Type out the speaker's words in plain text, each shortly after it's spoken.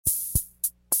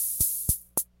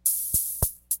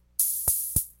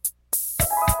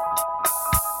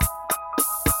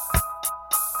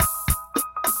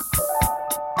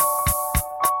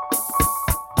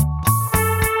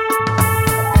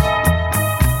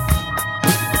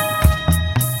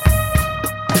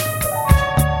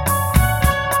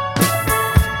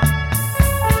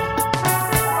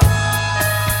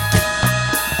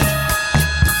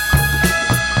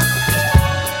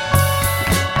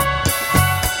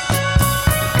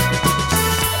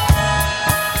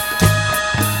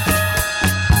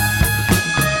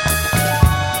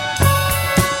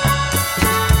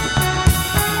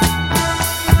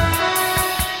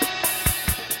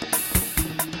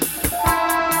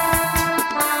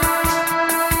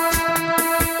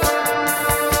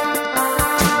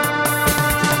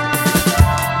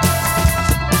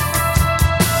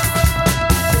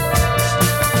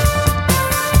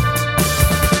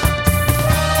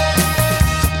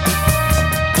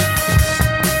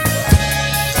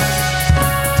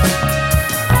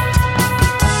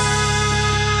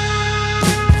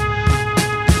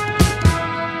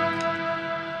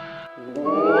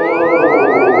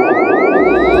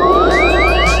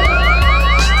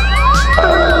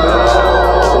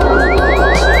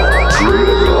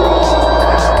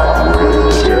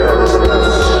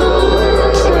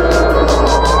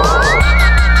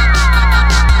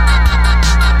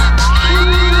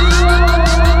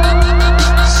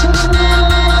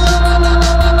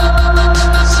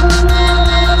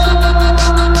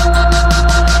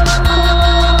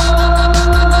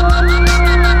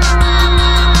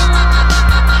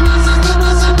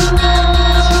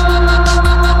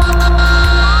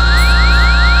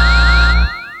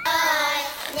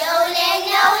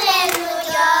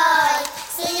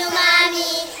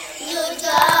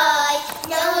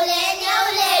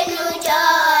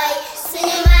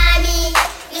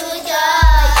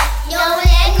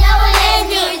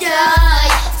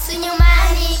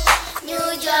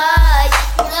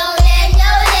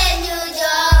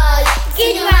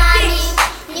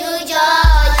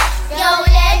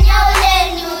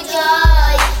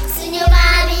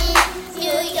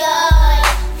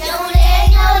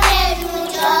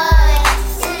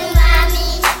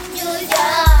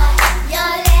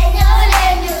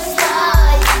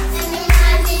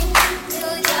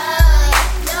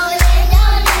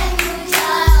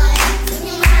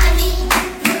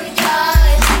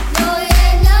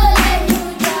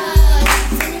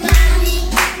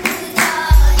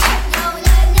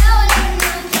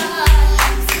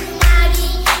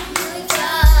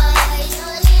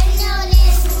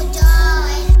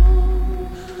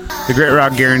The Grit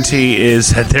Rock guarantee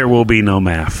is that there will be no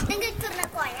math.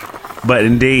 But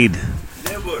indeed,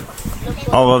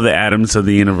 all of the atoms of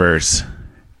the universe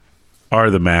are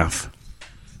the math.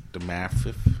 The math.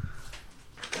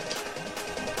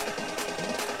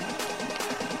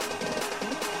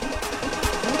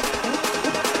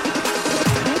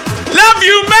 Love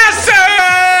you,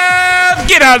 massive!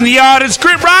 Get out in the yard, it's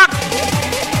Grit Rock.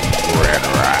 Grit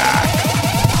Rock.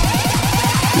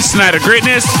 It's Night of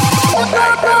Gritness.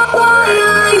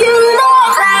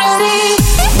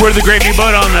 We're the gravy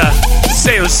boat on the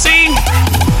Sail Sea.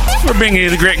 We're bringing you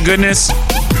the grit goodness.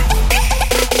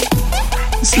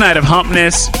 It's Night of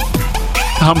Humpness.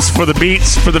 Humps for the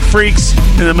beats, for the freaks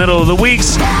in the middle of the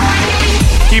weeks.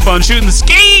 Keep on shooting the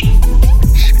ski.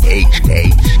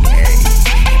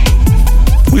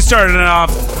 We started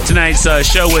off tonight's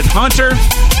show with Hunter,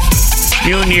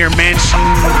 Mutineer Mansion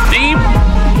theme,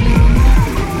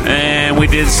 and we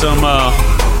did some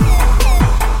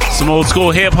old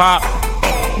school hip hop.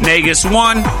 Negus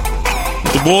 1,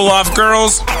 the Wolof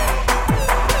Girls.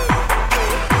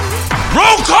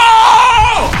 Roll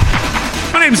call!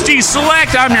 My name's D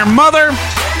Select. I'm your mother.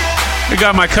 I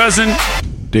got my cousin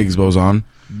Diggs Boson.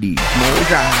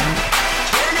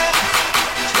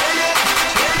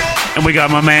 And we got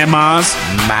my man Maz.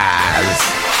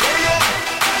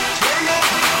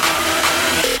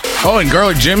 Oh, and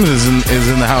Garlic Jim's is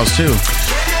in the house too.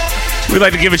 We'd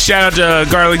like to give a shout out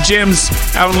to Garlic Jim's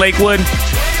out in Lakewood.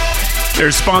 They're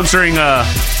sponsoring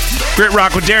Grit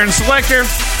Rock with Darren Selector.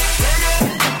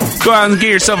 Go out and get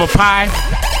yourself a pie.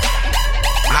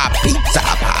 A pizza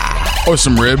pie. Or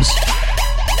some ribs.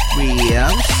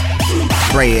 Ribs.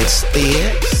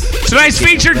 Breadsticks. Tonight's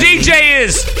featured DJ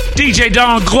is DJ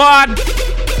Donald Glod.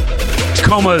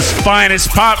 Tacoma's finest,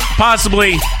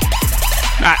 possibly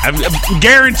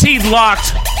guaranteed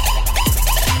locked.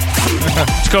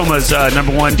 Tacoma's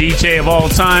number one DJ of all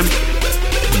time.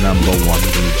 Number one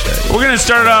DJ. We're going to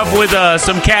start off with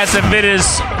some cats that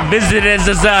visited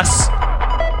us.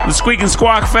 The Squeak and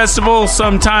Squawk Festival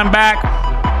some time back.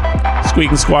 Squeak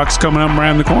and Squawk's coming up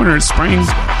around the corner in spring.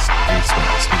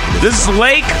 This is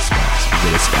Lake.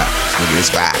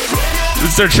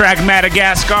 This is their track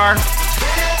Madagascar.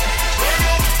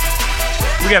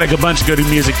 We got a bunch of good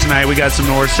music tonight. We got some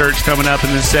North Search coming up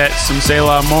in the set. Some Say a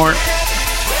Lot More.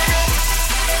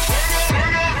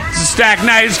 It's a stack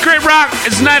night. It's Grit Rock.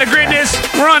 It's Night of Gritness.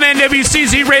 We're on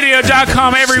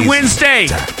NWCZRadio.com every Wednesday,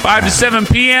 5 to 7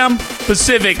 p.m.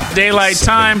 Pacific Daylight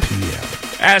Time.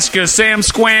 Ask us Sam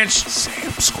Squanch.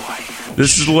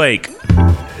 This is Lake.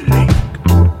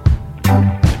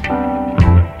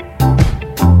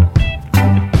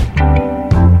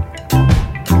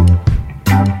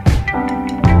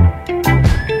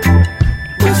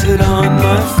 Was it on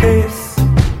my face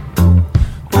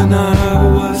when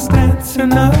I was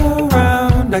dancing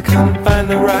around? I couldn't find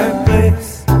the right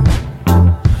place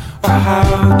or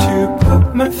how to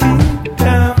put my feet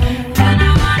down.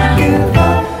 Give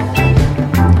up.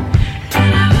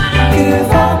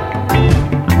 Give up.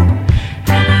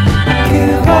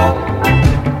 Give up.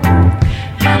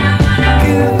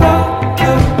 Give up.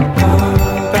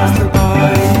 As the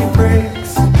body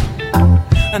breaks,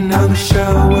 I know the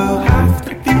show will have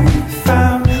to be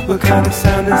found. What kind of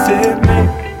sound does it make?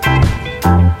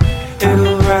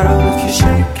 It'll rattle if you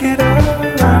shake it around.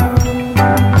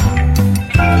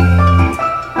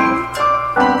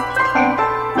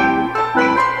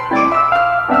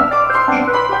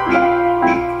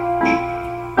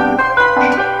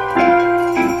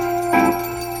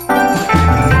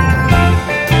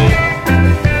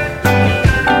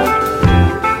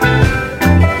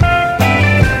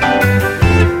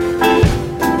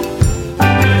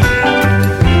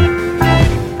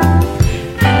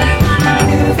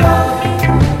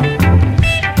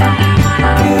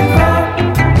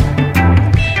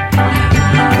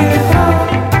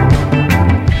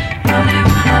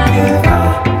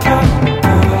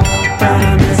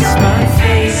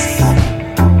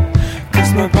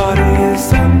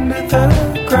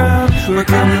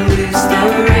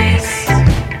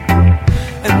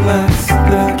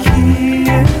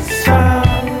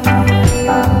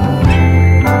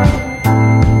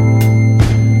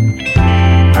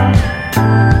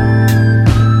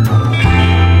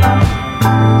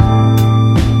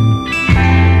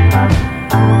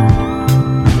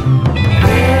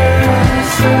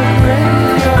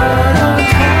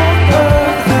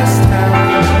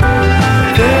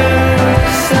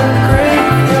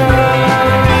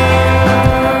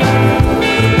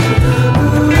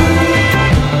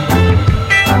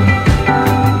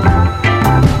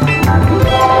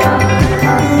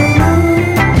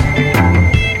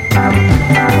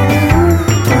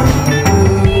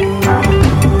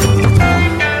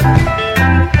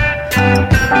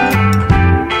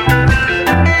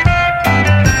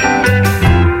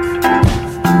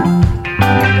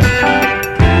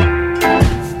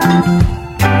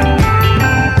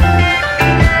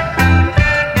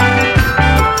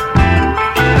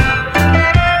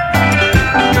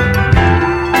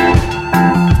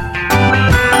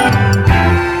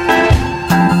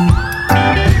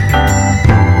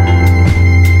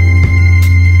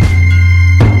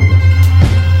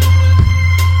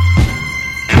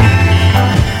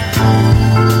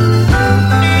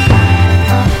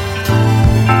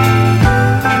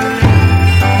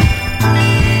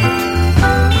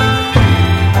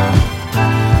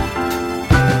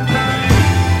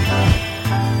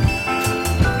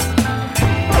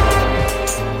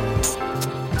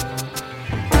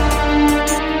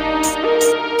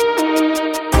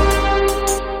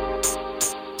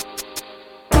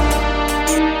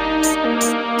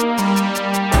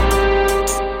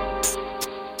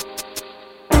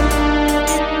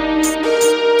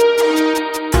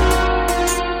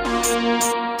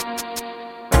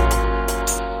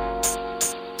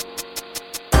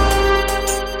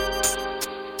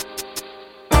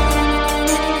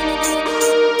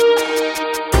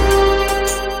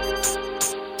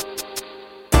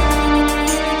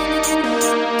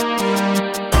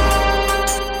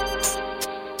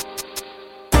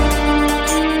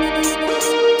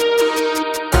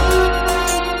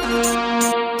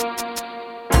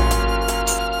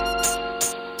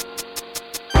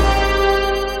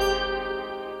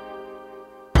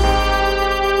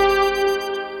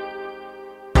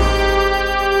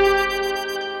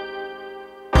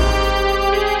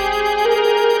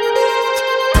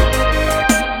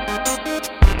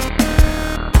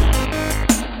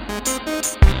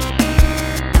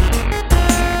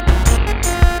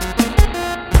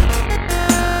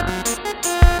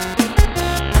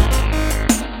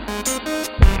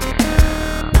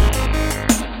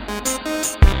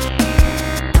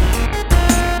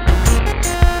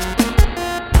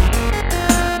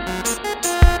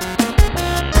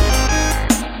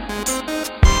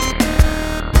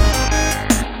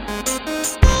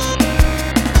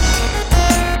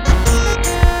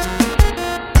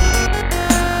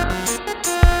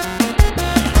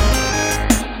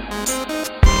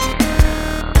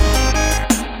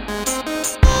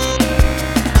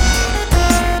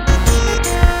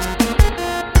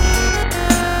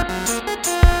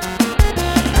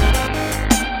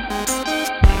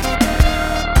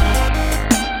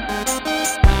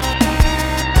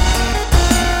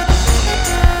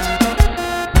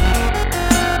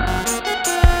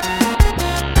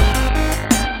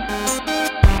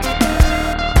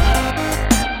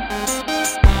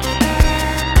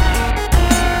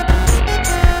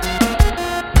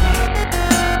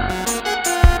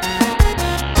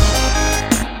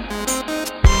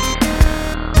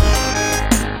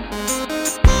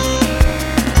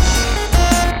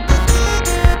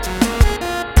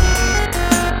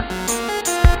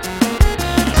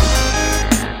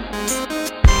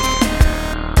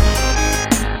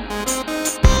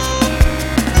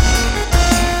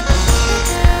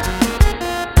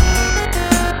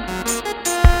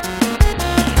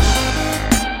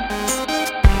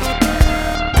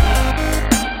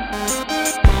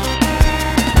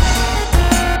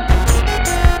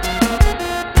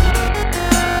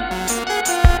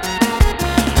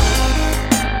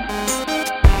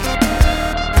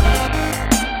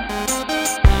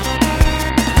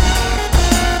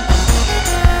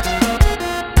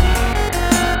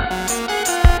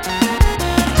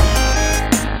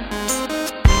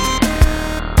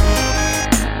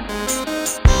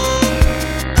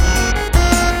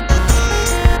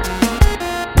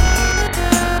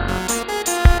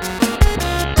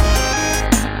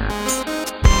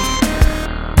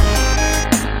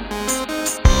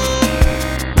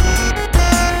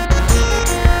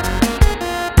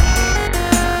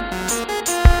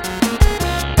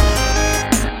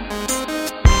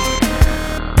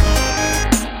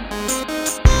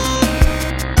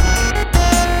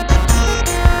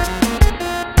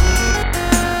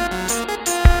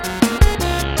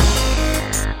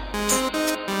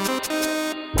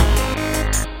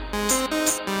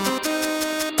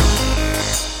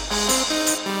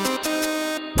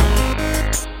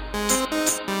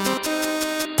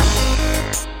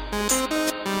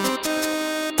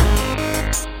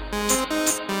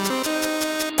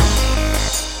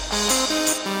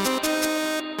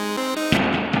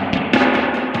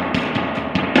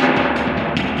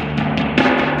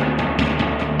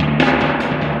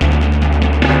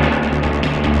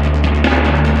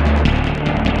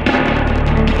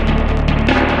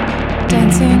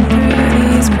 Dancing through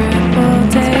these crippled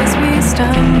days, we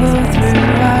stumble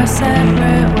through our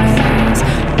separate ways.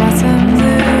 Blossom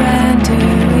blue and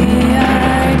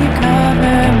dewy-eyed, you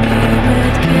cover me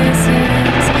with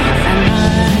kisses and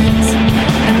lies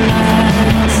and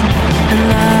lies and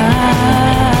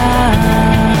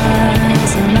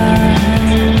lies and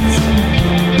lies.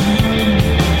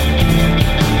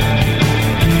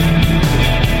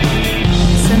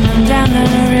 Send them down the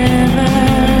river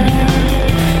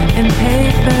in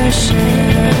paper ships.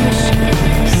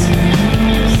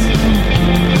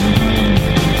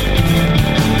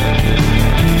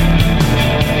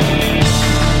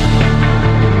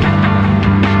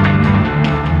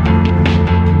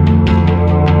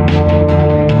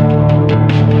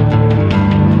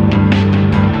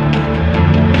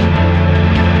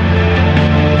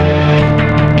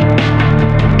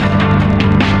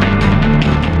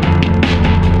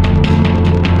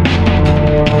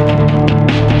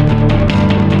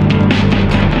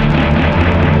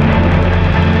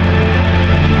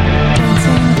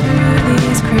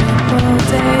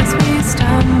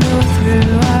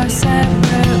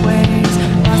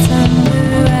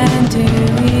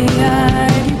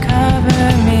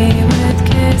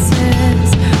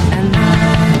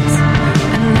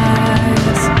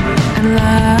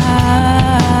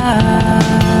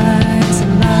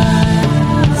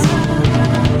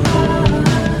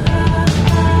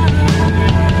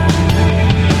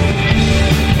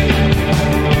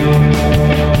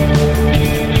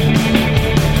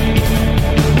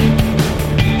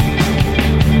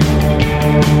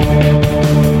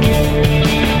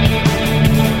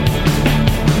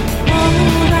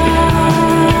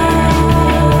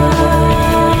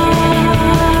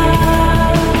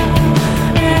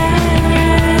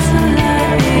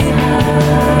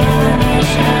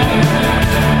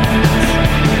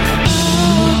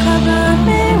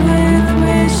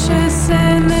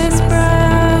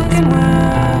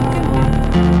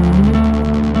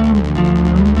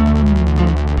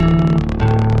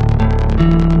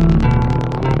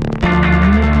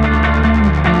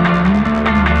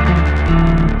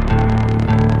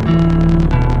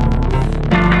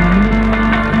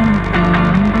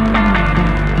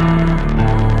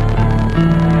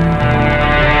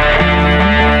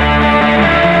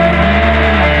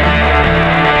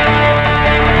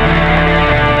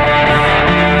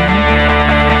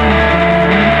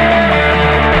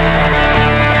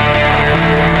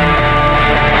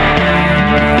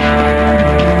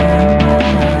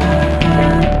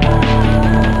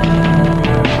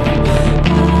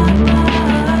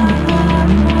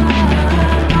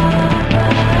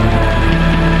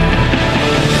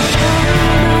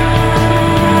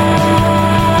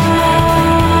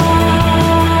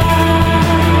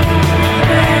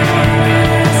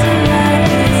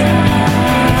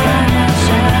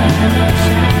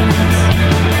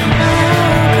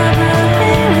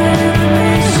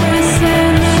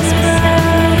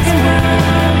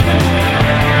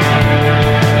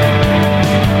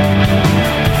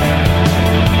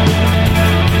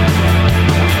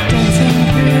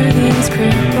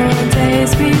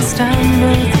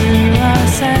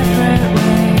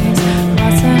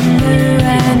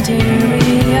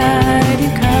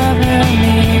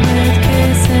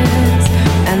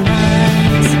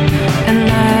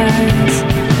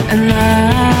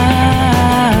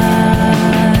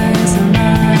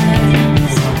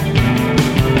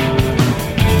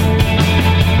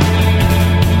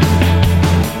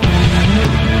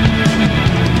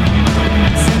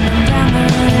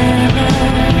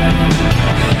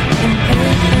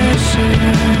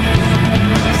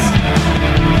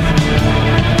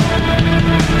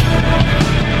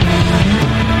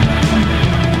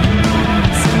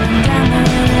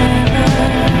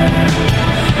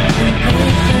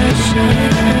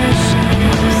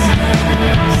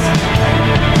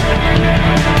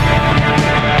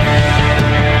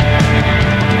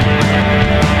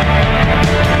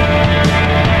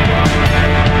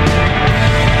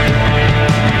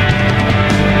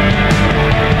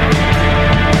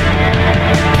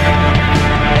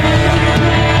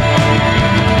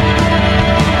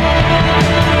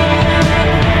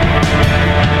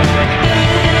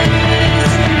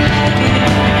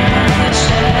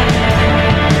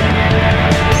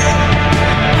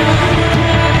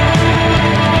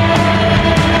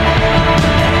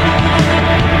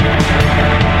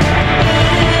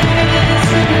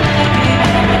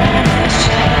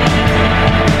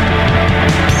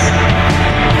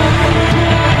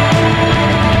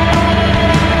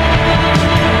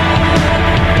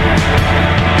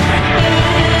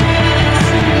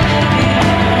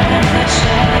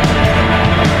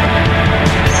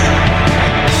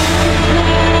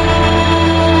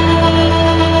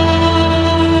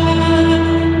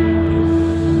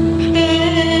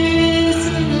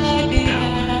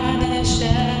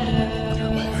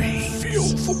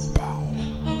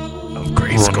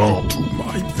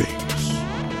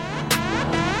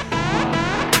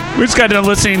 We just got done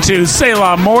listening to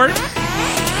Selah Mort.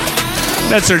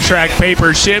 That's their track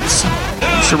Paper Ships.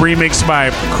 It's a remix by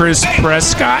Chris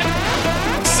Prescott.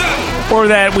 Before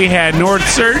that, we had North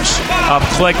Surge of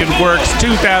Collected Works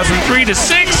 2003 to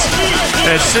 6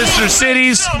 at Sister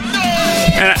Cities.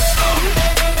 And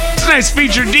it's a nice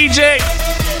featured DJ.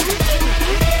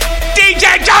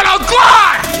 DJ Donald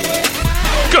Glod!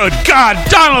 Good God,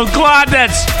 Donald Glod,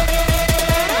 that's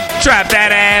Trap That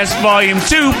Ass Volume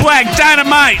 2, Black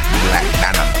Dynamite. Black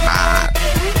dynamite.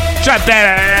 Trap that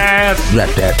ass. Trap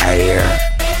that air.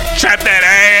 Trap that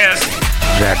ass.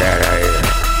 Trap that air.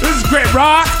 This is Grit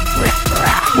Rock.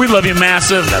 We love you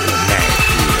massive.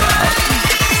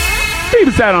 Beat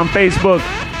us out on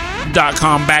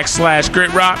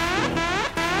Facebook.com/Grit Rock.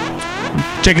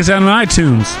 Check us out on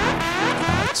iTunes.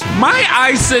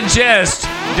 I suggest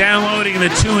downloading the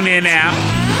TuneIn app.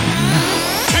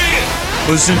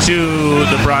 Listen to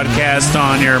the broadcast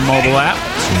on your mobile app.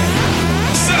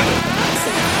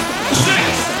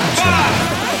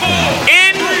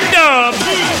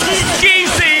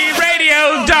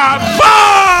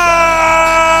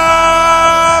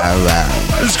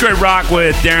 This is Grit Rock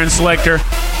with Darren Selector.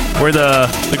 We're the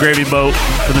gravy boat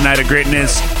for the Night of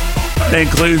Gritness. That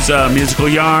includes musical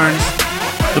yarns,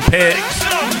 the picks,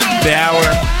 the hour.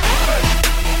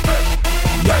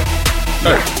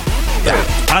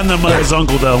 I'm the mother's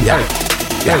uncle, though. I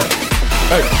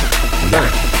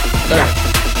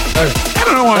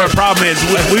don't know what our problem is.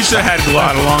 We should have had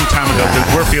Glad a long time ago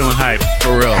because we're feeling hype.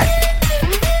 For real.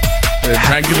 The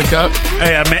drink in the cup?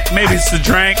 Yeah, maybe it's the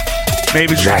drink.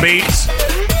 Maybe it's the beats.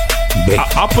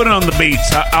 I'll put it on the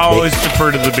beats. I always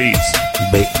defer to the beats.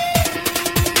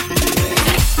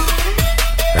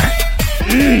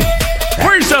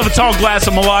 Pour yourself a tall glass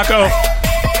of Moloko.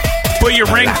 Put your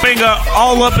ring finger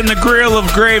all up in the grill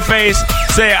of Gray Face.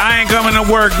 Say, I ain't coming to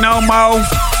work no more.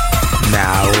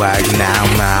 Now.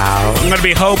 I'm going to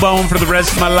be hoboing for the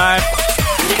rest of my life.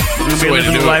 I'm going to be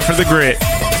living the life for the grit.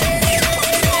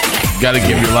 Got to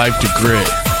give your life to grit.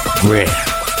 Grit.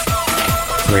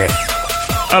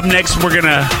 Up next, we're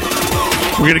gonna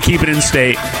keep it in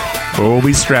state, but we'll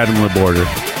be straddling the border.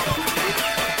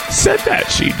 Said that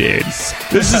she did.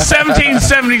 This is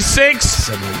 1776.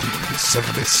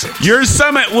 1776. Your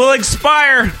summit will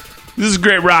expire. This is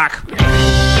Grit Rock.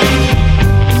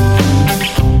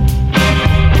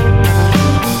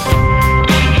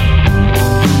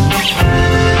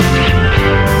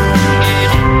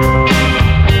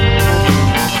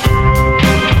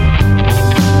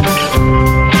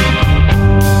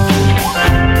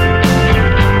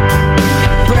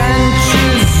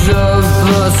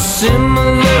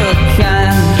 Similar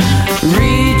kind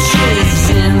reaches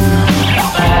in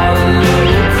hollow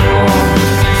core.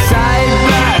 Side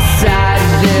by side,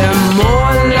 they're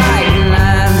more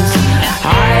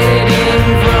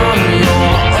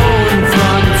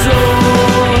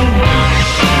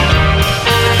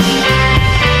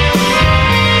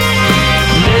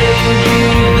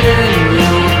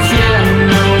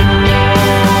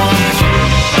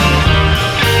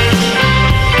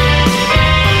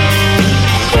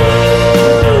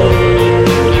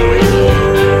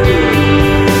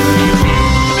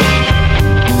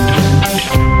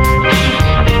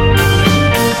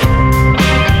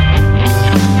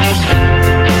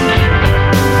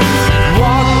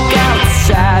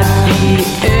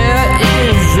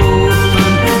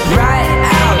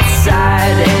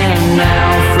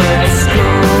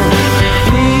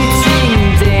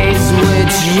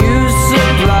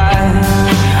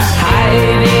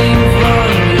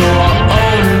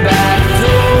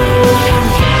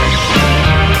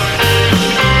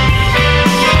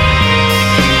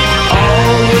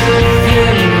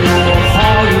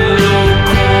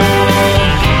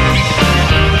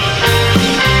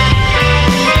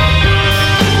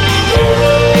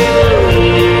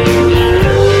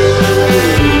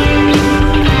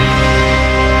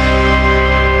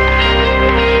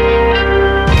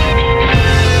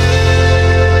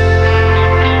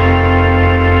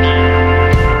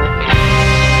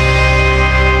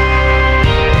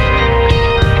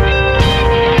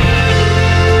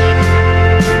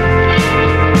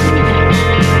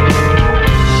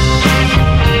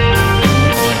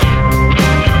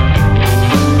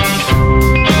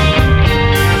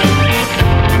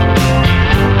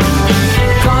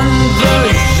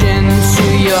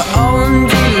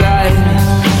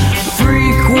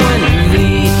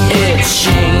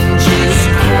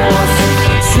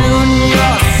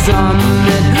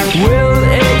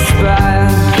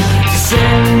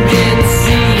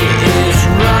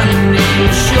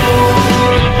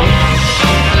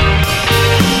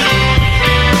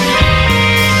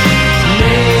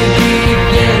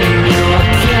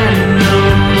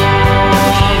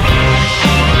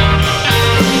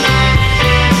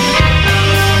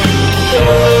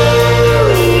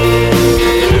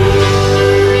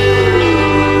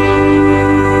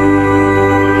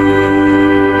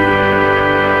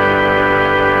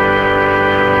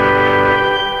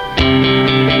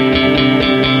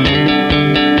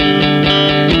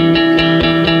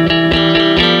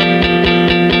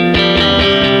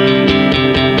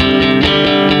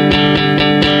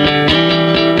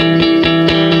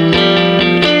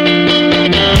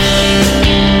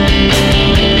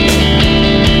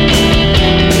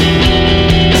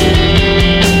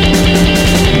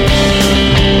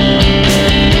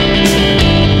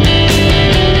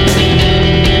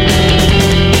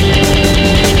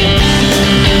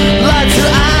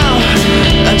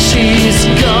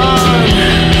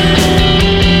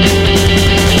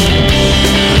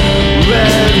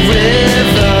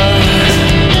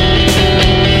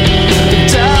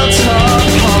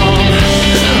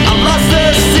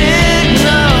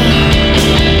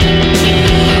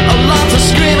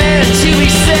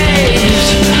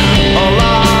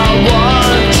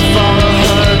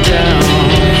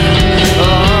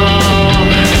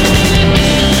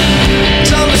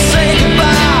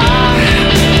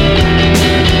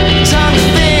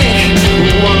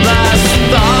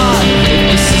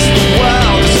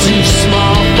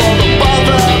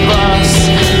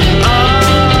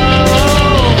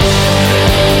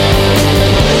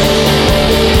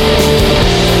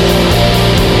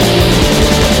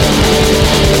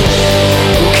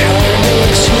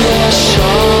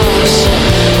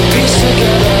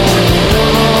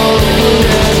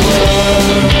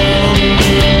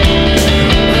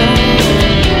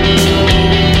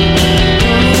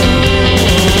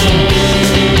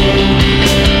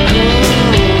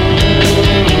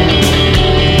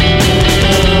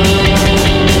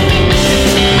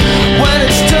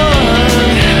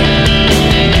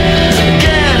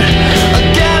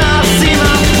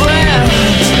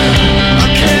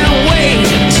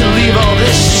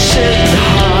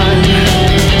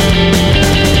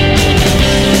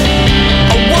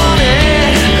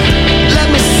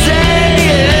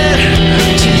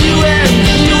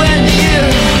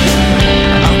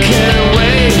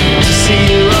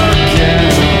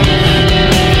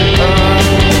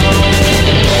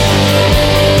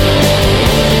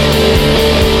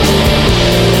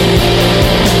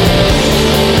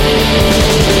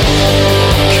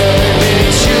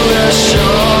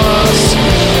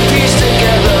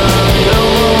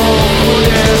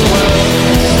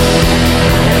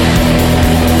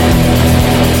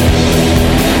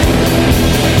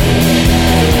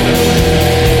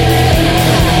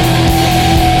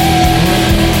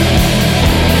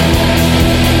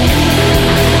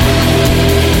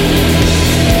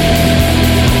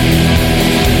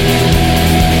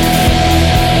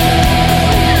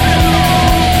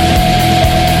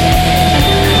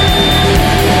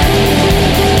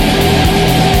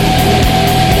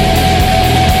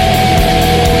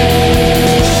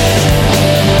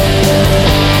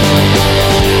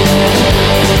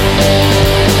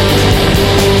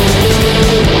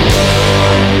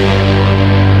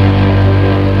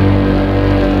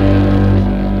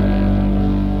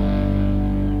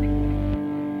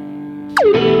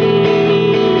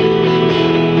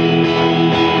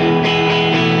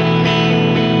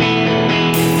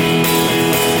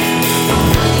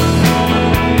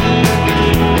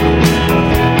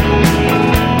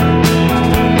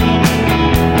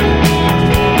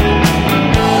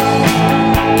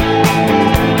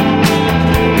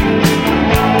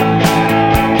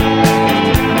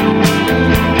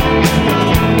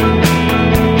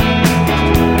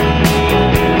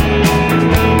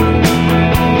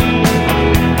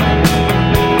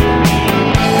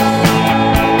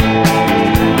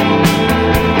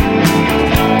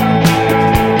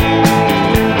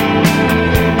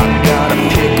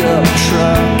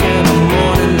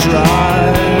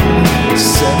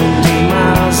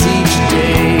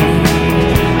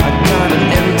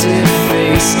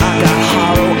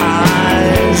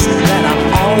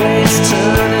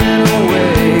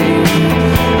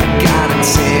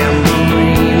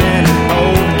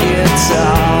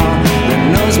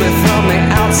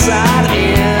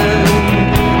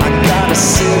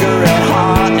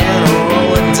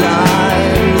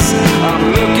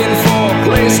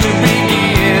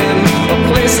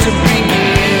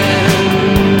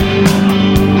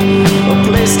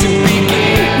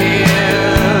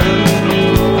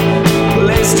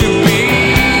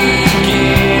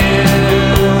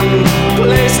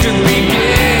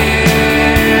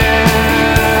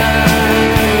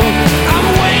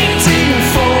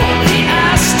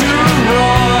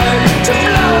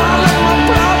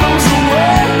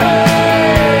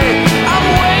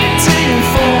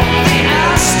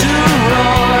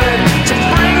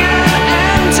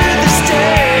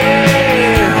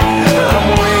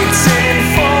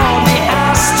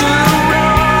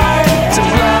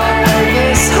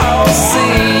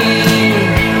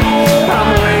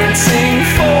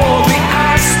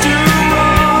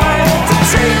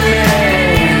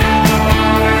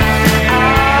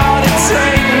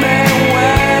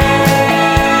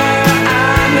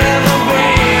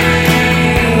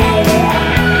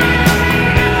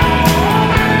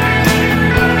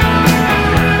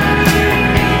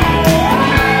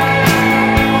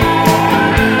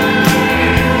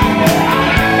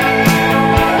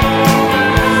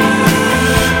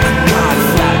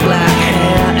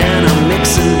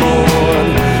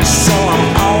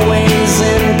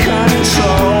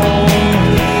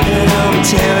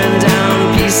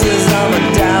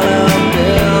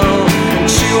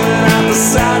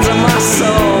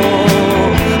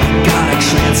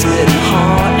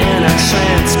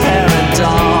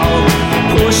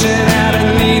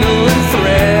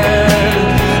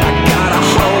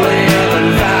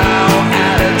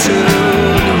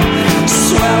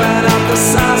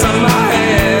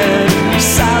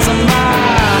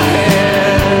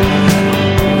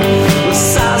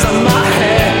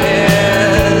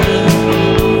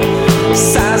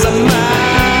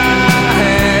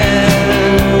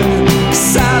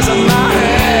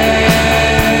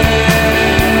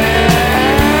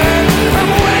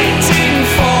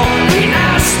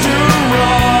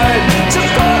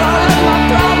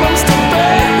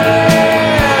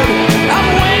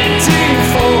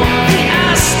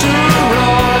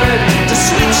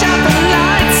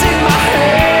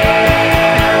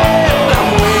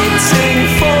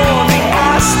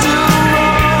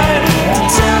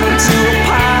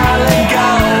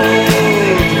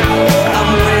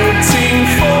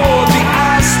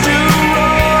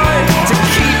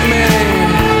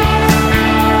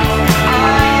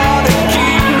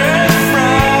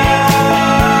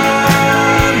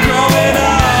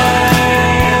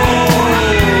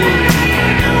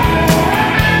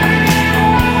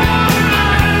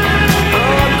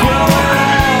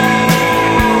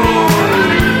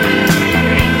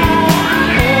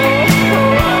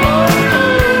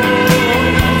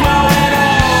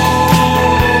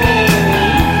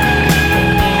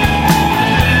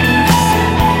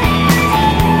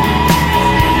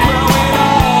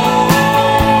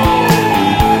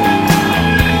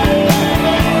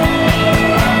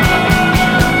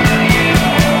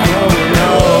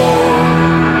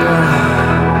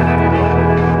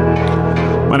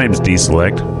name's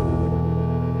D-Select.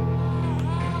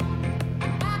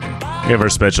 We have our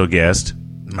special guest.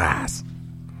 Nice.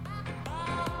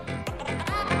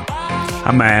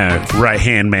 I'm my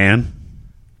right-hand man.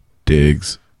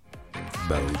 Diggs.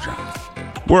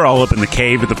 We're all up in the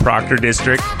cave of the Proctor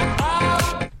District.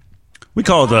 We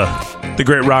call it the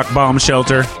Great Rock Bomb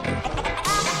Shelter.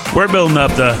 We're building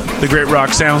up the Great Rock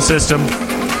sound system.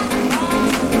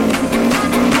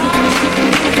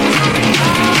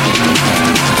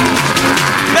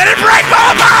 Let it break,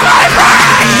 mama! Let it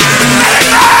break! Let it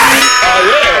break!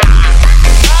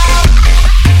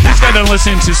 Just got done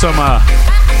listening to some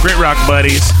Great Rock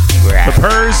buddies. The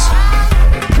Purrs,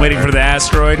 Waiting for the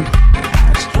Asteroid.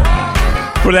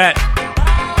 For that,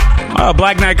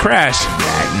 Black Knight Crash.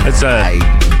 It's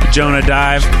Jonah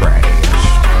Dive.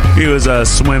 He was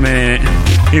swimming in it.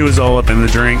 He was all up in the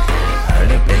drink.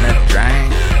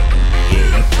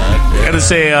 Gotta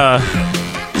say,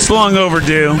 it's long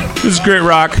overdue. This is Great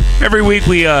Rock. Every week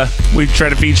we try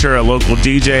to feature a local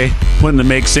DJ, putting the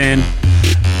mix in,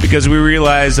 because we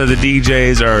realize that the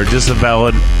DJs are just a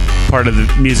valid part of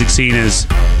the music scene as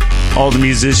all the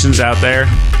musicians out there.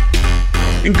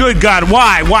 And good God,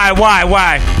 why?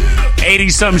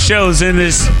 80-some shows in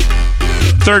this,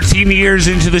 13 years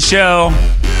into the show.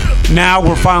 Now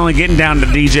we're finally getting down to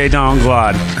DJ Don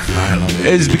Glad.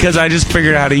 It's because I just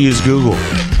figured out how to use Google.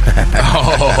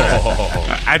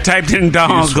 I typed in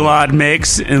Don Glad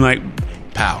mix and like,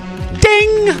 Pow.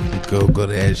 ding! Google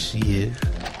that shit.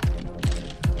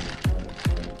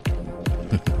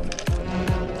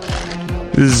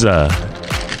 This is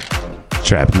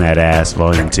Trapping That Ass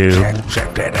Volume 2.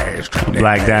 Check that ass.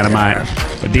 Black Dynamite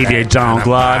with DJ Don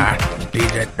Glad.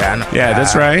 DJ Dynamite. Yeah,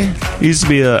 that's right. He used to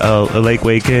be a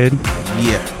Lakeway kid.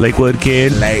 Yeah. Lakewood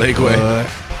kid. Lakewood.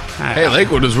 Hey,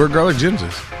 Lakewood is where Garlic Jim's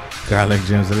is. Garlic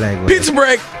Jim's a Lakewood. Pizza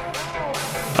break.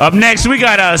 Up next, we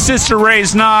got Sister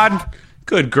Ray's Nod.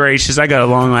 Good gracious, I got a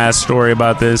long last story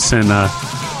about this, and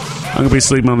I'm going to be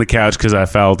sleeping on the couch because I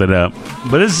fouled it up.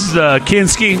 But this is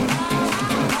Kinski.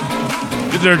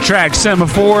 Their track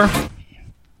Semaphore.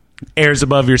 Airs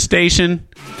above your station.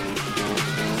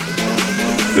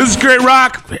 This is Great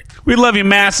Rock. We love you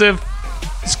massive.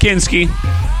 It's Kinski.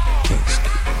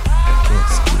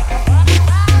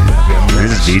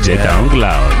 This is DJ Don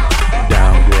Glad.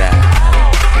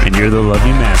 And you're the Love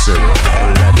You Massive.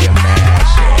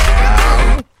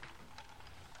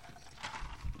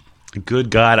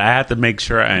 Good God, I have to make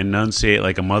sure I enunciate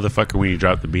like a motherfucker when you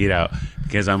drop the beat out,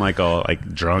 because I'm like all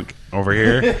like drunk over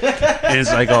here. And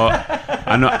it's like all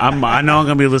I know I'm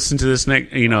gonna be listening to this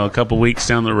next, a couple weeks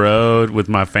down the road with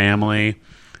my family.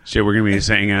 Shit, we're gonna be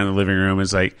sitting out in the living room.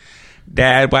 It's like,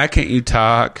 Dad, why can't you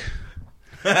talk?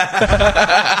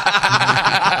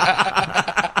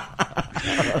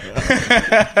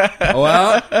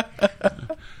 Well,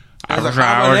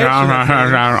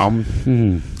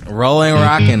 Rolling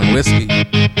Rock and whiskey.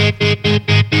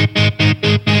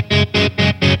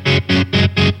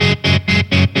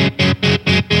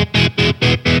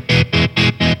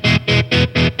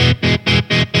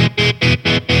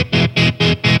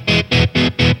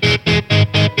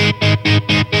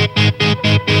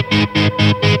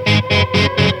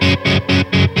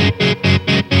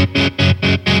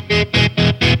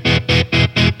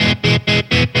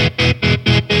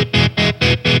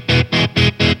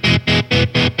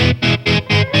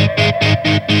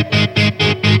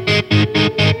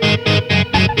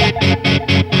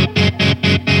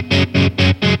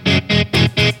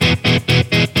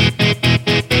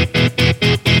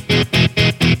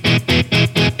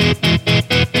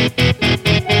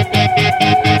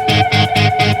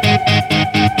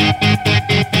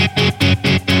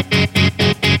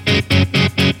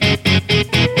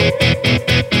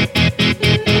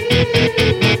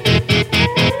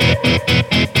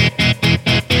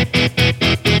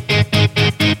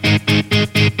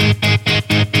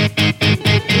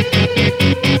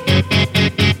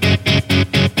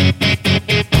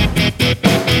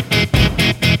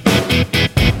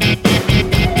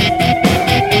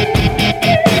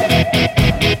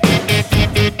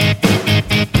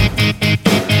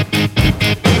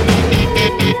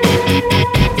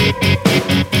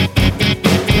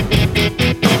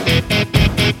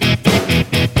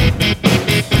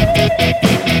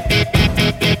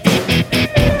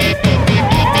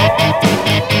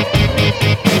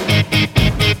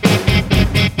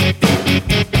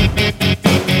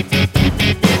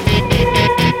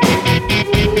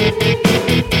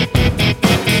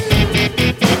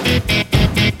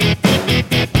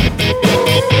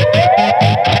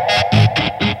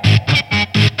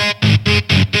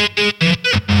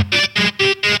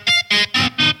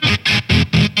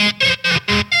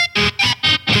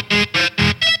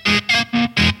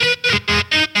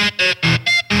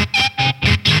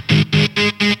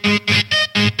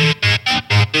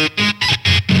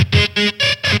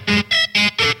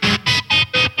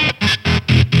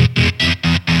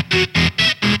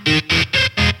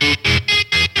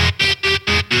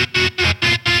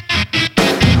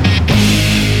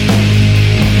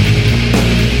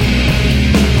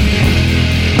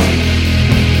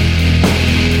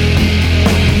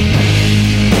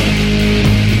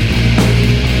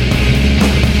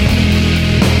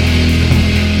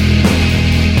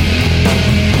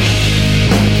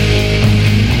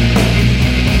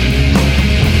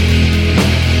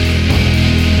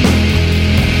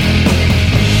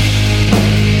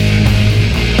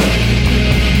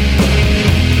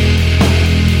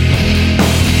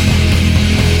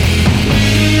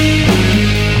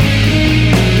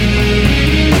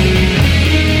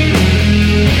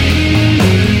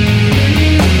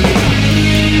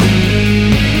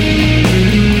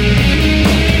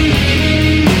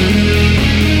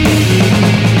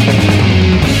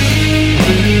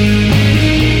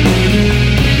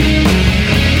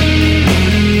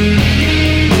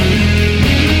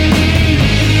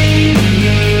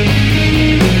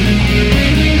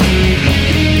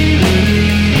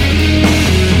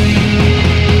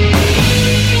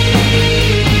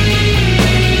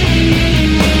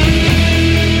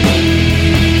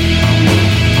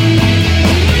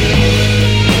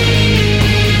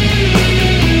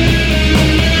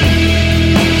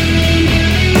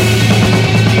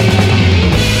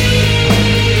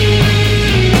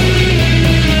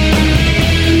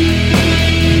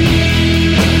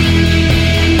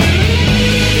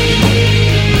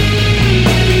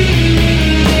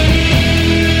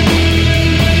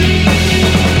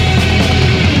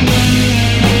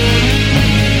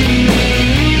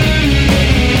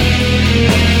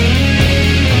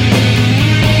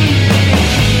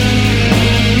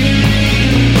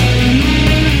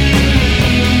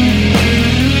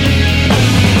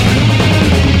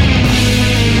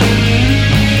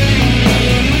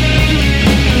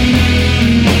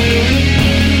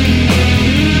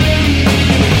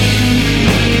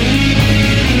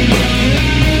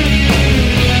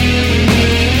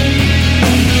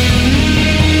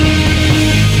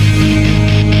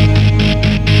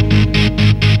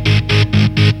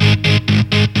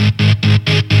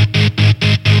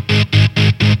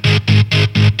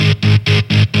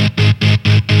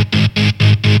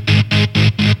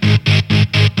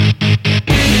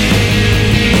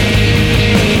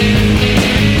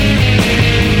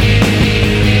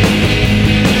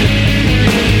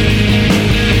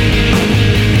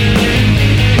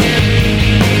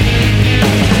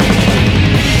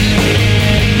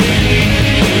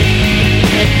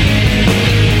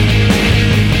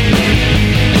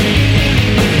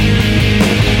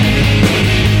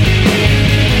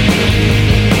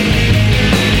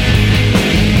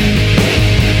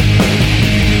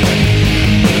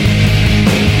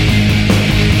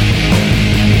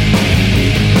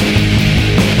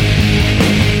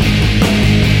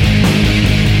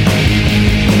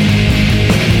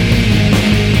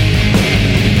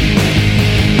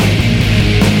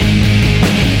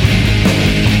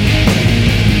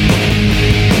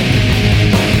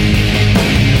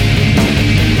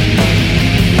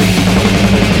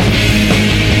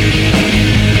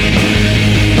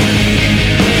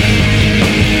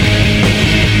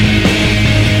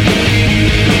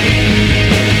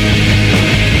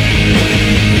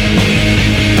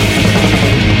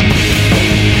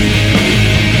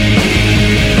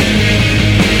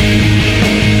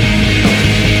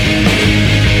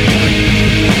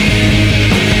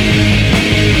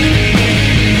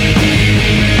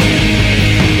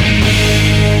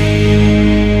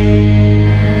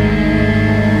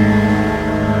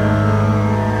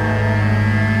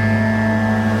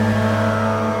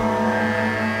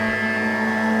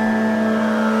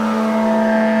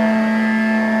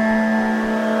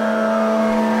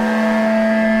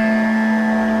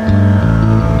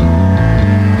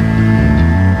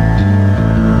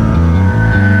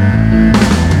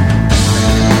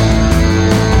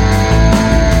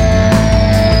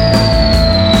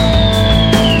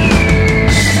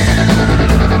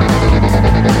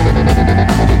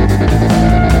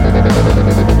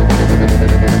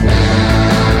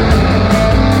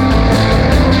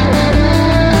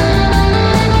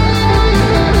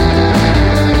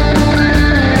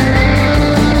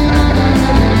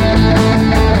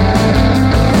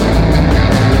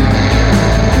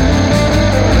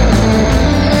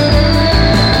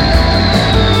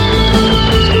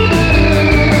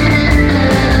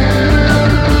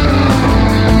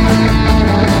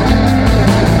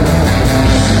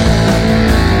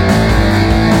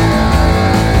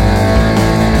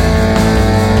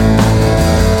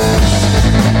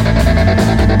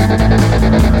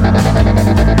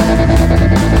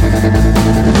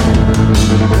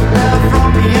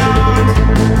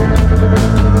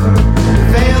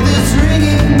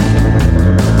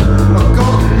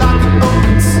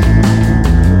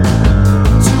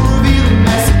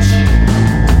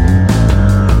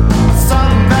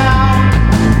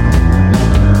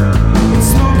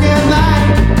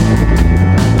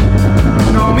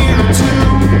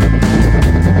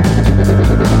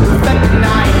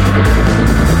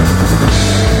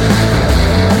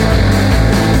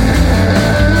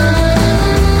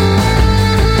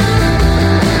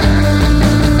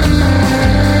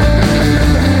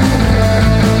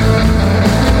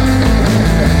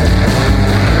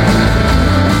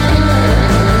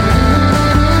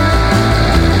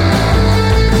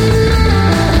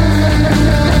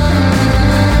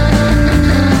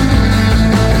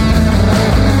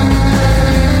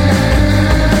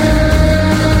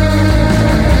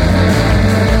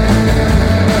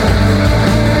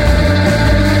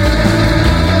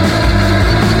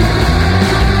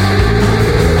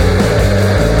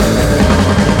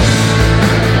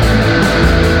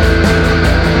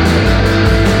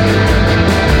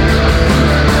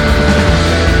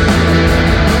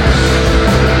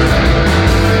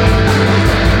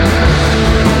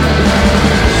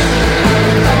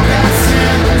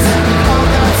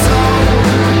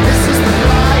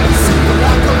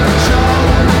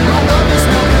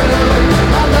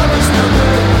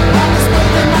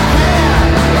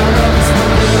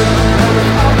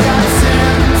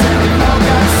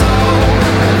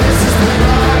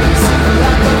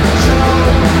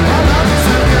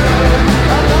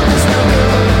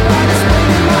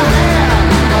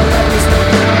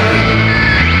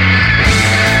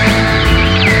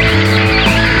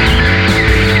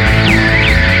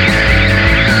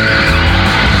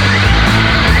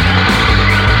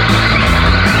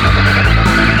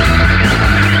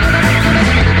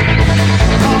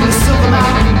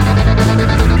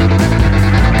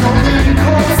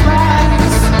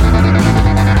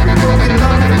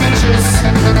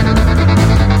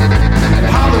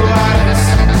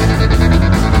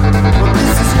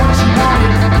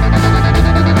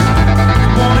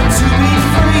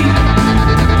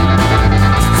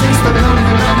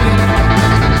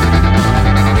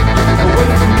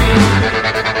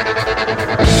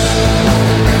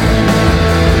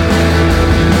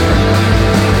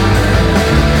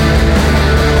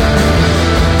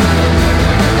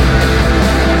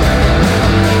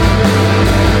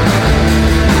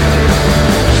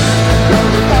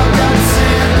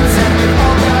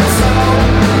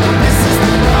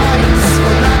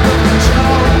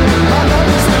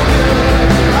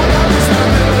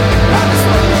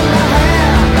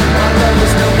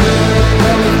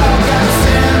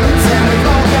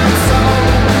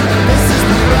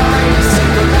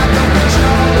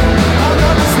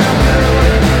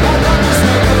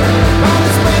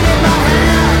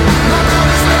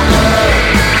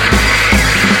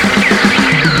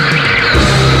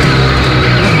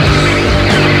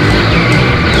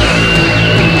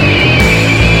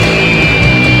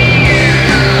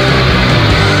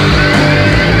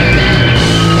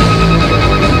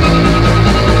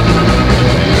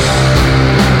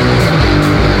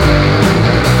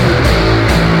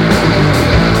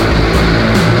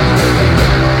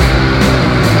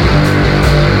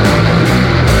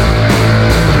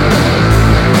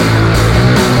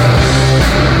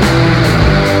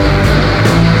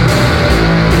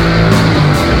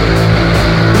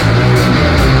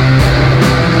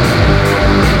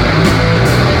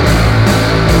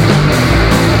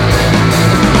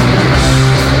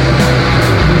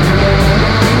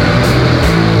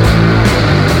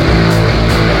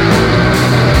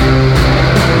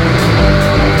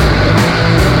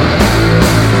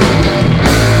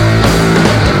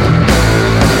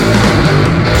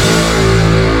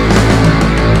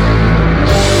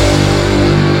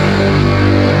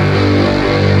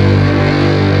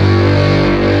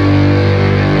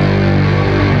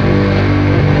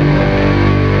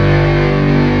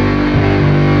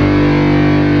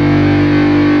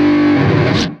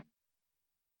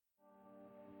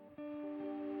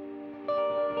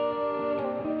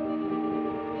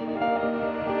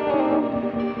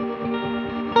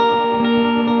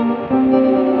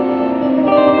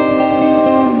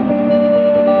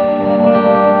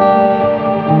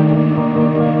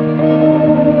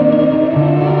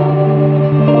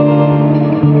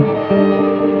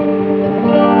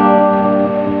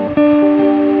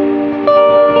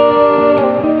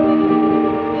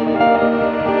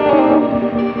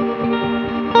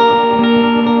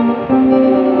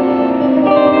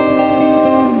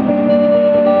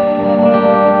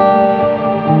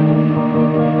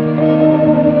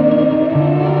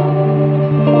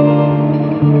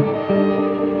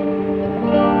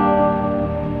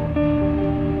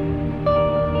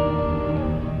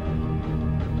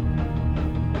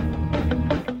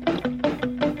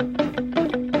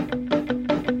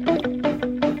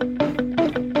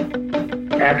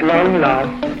 At long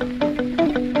last,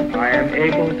 I am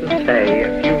able to say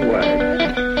a few words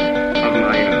of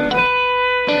my own.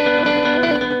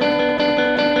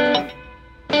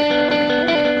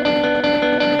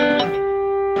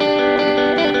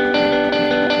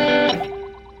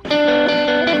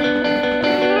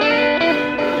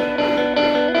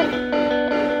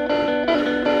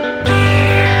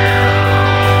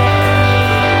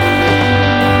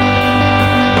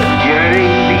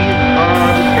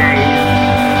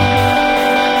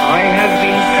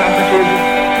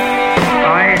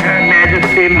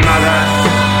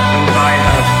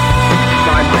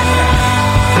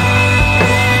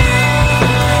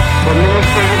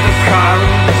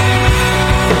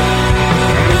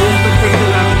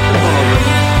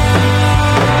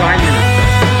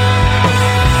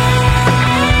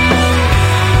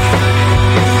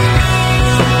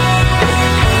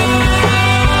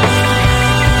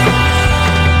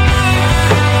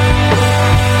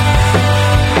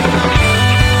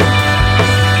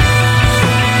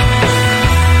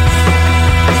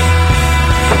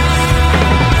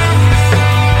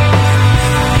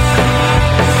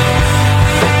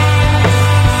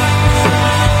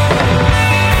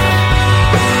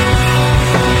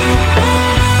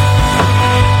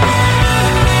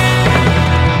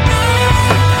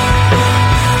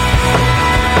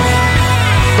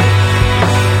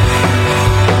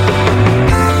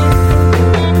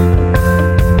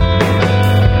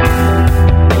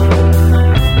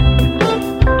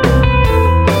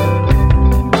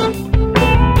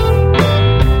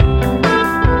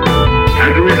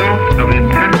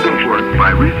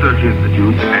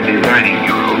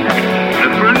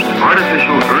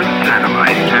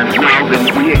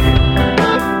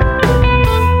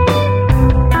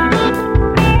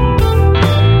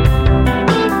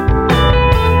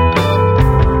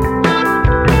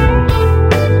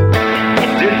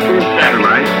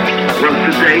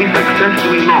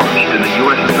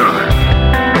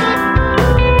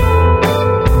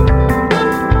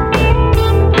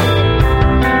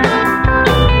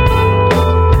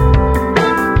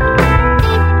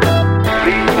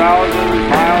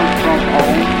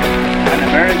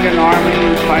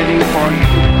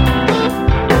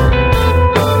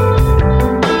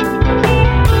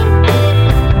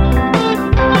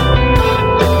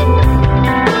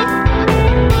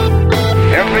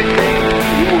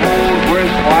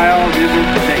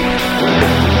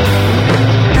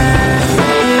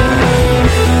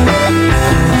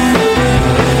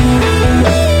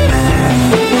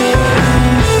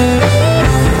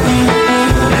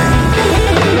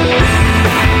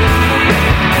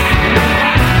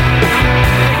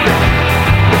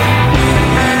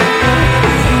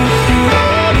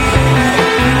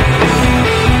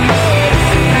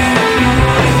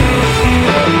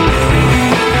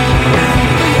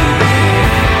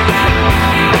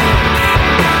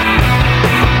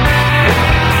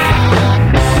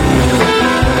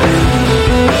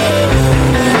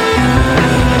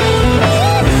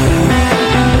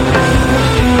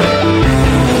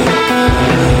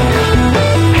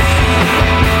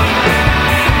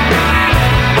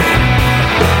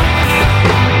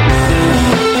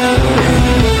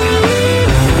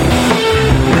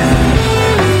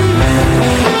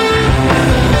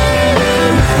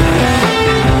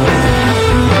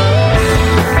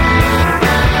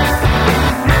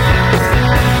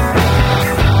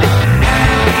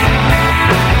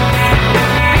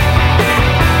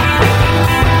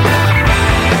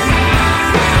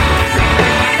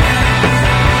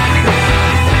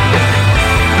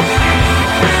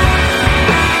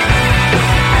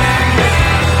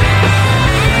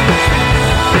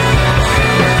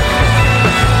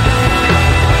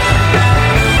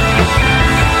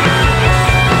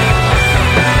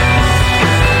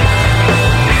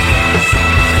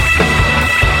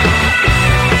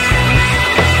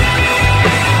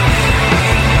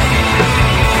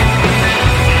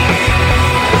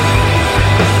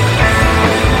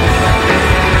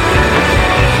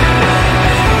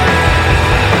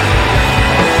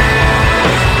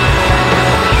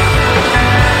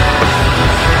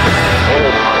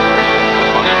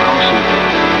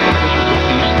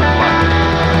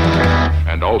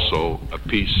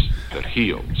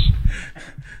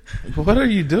 What are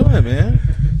you doing, man?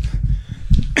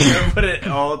 Put it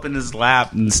all up in his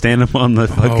lap and stand up on the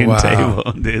fucking table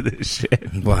and do this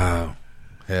shit. Wow.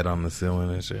 Head on the ceiling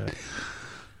and shit.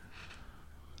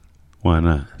 Why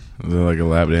not? Is it like a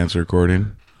lap dance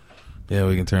recording? Yeah,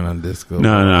 we can turn on disco.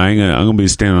 No, I'm gonna be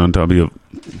standing on top of you.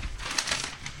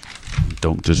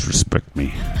 Don't disrespect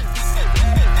me.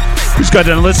 Just got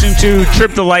done listening to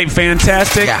Trip the Light.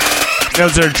 Fantastic. That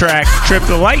was their track, Trip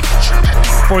the Light.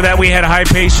 Before that, we had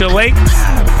Hypatia Lake.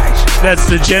 That's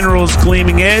the General's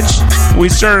Gleaming Edge. We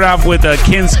started off with a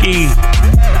Kinski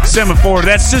Semaphore.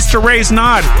 That's Sister Ray's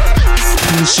Nod.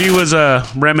 And she was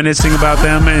reminiscing about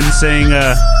them and saying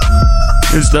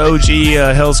it's the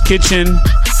OG Hell's Kitchen.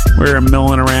 We were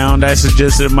milling around. I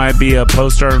suggested it might be a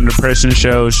postpartum depression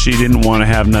show. She didn't want to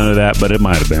have none of that, but it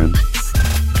might have been.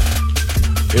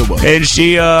 It was. And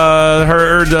she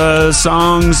heard the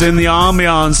songs and the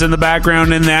ambiance in the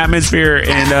background in the atmosphere,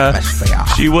 and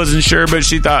she wasn't sure, but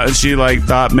she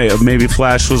thought maybe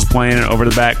Flash was playing it over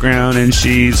the background, and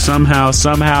she somehow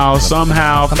found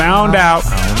out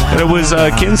that it was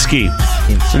Kinski,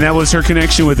 and that was her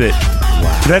connection with it.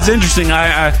 That's interesting.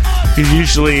 Because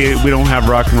usually we don't have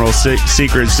rock and roll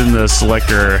secrets in the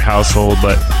Selector household,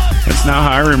 but that's not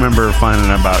how I remember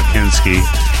finding out about Kinski.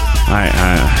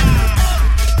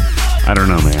 I don't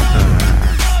know, man.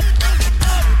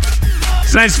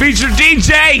 Tonight's featured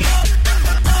DJ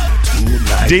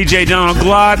Donald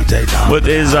Glott with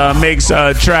his Makes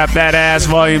Trap That Ass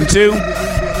Volume 2.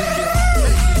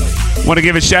 Want to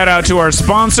give a shout out to our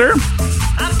sponsor,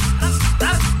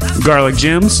 Garlic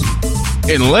Gems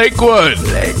In Lakewood.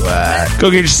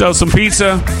 Go get yourself some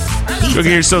pizza. Go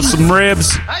get yourself some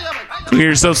ribs. Go get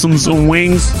yourself some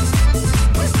wings.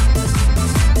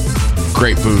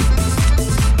 Great food.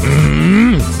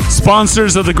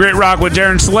 Sponsors of the Grit Rock with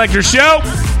Darren Selector show.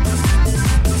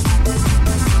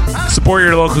 Support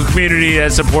your local community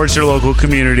that supports your local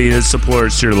community that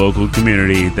supports your local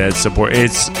community that support.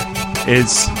 It's Support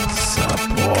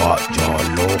your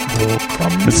local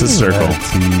community. It's a circle.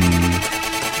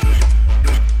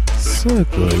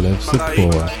 Circle of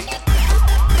support.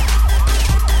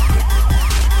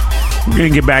 We're gonna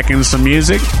get back into some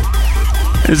music.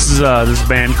 This is this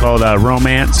band called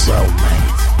Romance.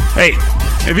 Hey,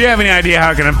 if you have any idea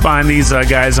how can I find these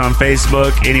guys on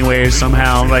Facebook anyway or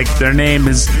somehow, like their name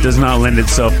does not lend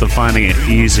itself to finding it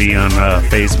easy on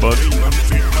Facebook.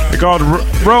 They're called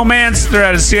Romance. They're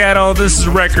out of Seattle. This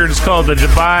record is called The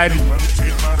Divide.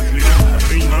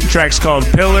 The track's called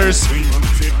Pillars.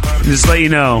 Just let you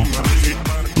know,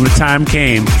 when the time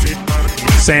came,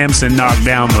 Samson knocked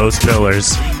down those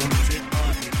pillars.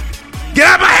 Get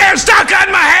out my hair! Stop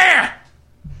cutting my hair!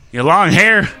 Your long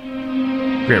hair.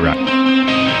 Great rock.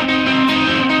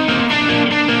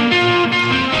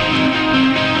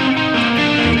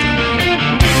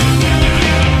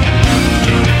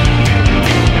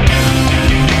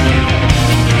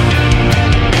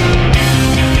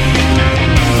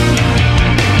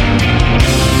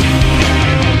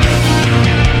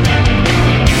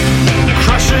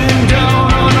 Crashing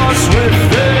down on us with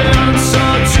the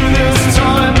answer to this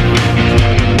time.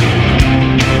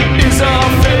 Is our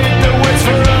fate that waits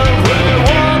for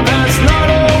everyone that's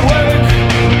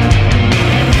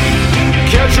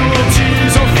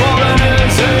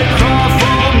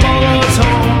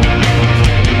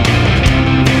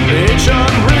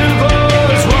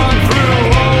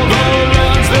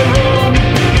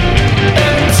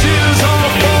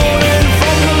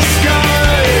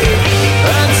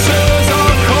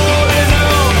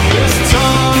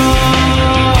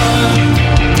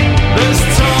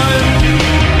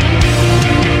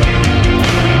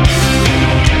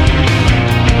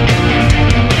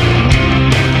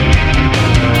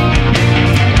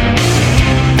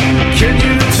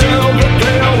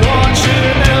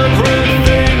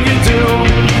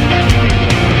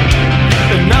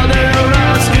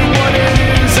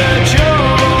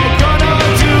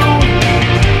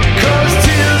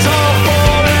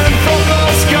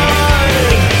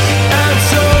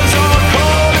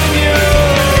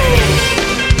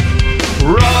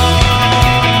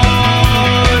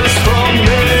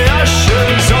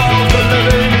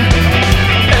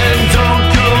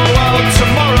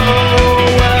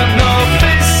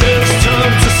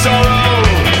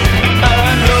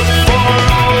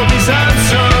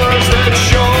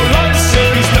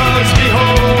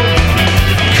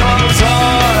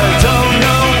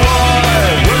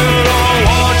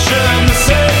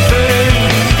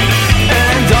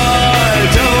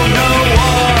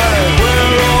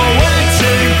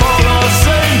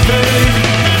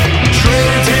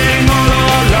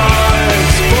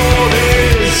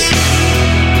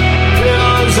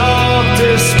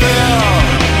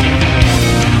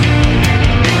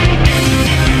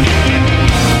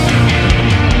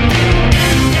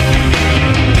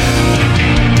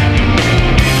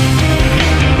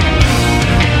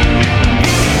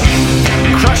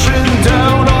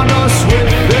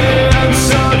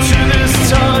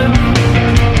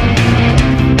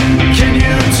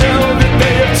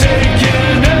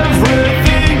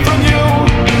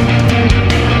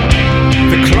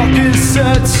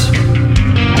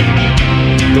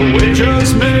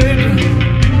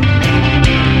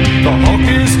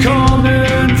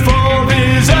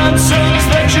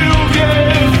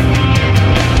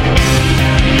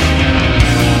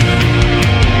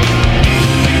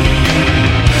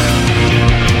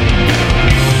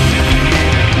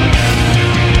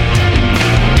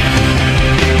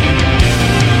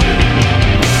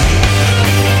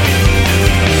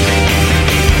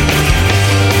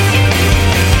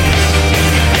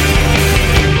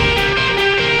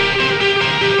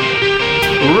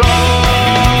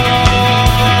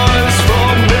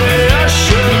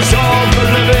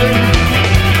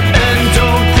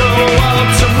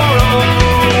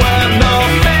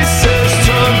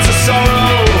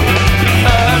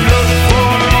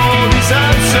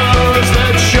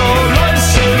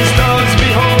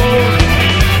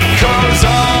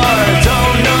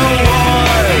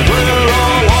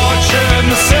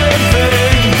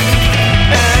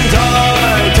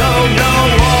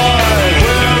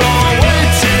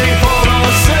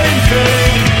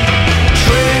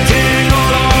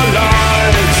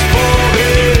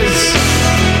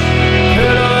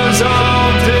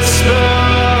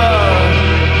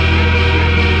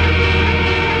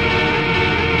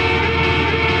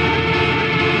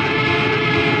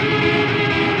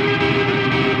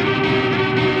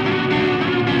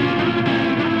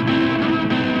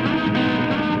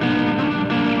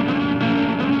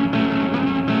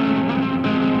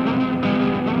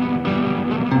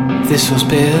This was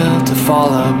built to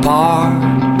fall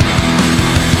apart.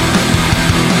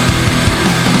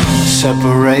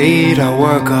 Separate our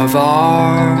work of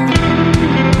art.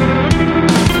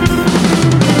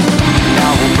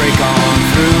 Now we'll break on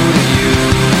through to you.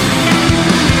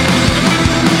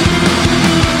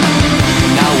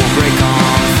 Now we'll break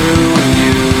on through to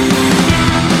you.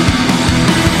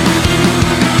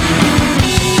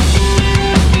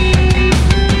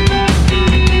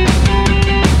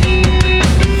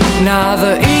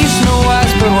 Neither east nor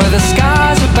west, but where the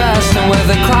skies are best and where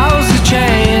the clouds are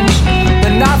change,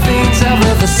 but nothing's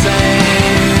ever the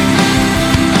same.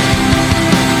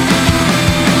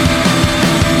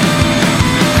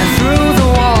 And through the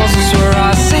walls is where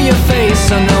I see your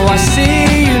face. I know I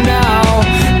see you now.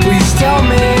 Please tell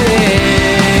me,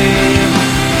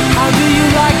 how do you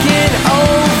like it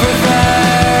over there?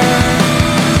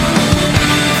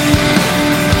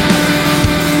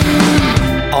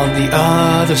 On the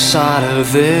other side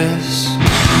of this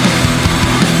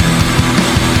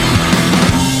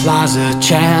lies a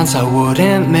chance I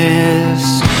wouldn't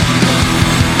miss,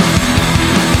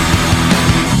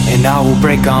 and I will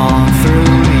break on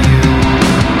through you,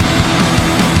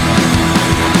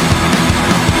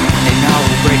 and I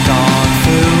will break on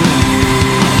through you.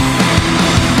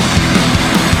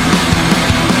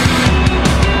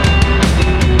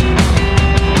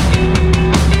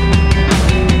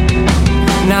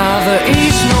 Neither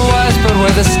east nor west, but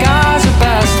where the skies are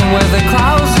best and where the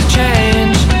clouds are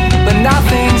change, but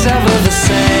nothing's ever the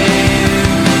same.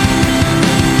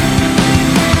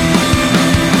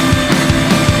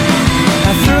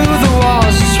 And through the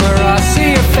walls is where I see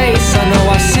your face. I know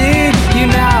I see you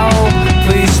now.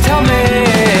 Please tell me,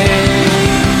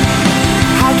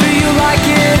 how do you like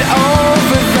it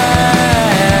over there?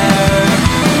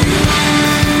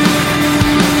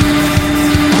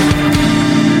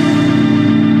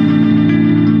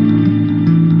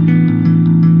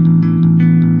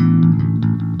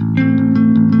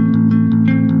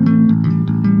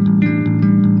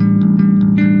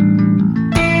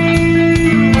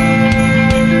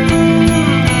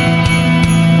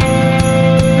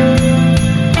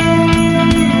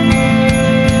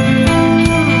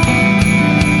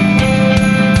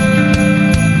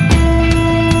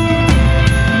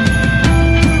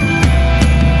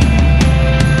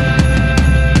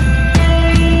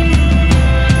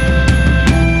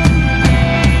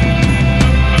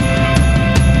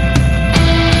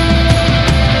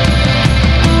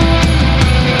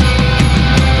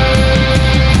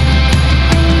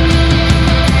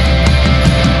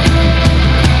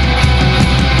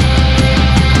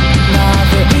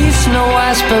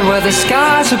 But where the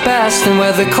skies are best and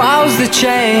where the clouds that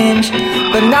change,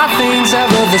 but nothing's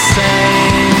ever the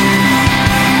same.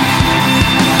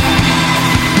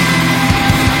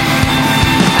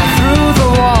 And through the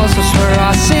walls is where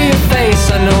I see your face.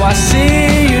 I know I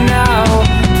see you now.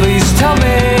 Please tell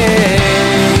me,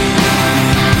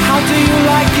 how do you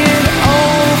like it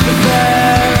over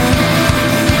there?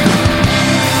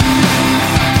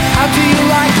 How do you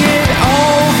like it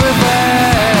over there?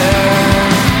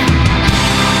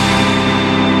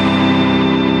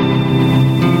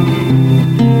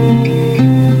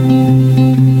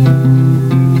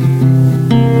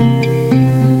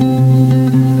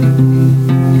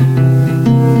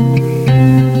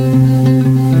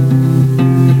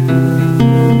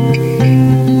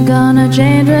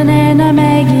 Change her name to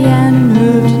Maggie and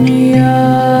move to New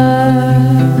York.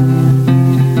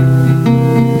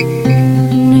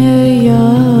 New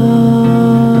York.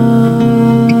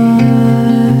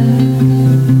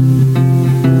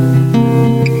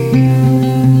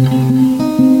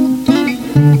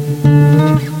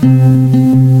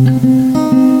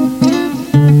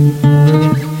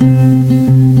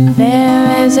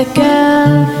 There is a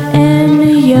girl in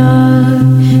New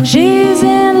York. She's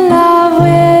in love with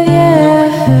you.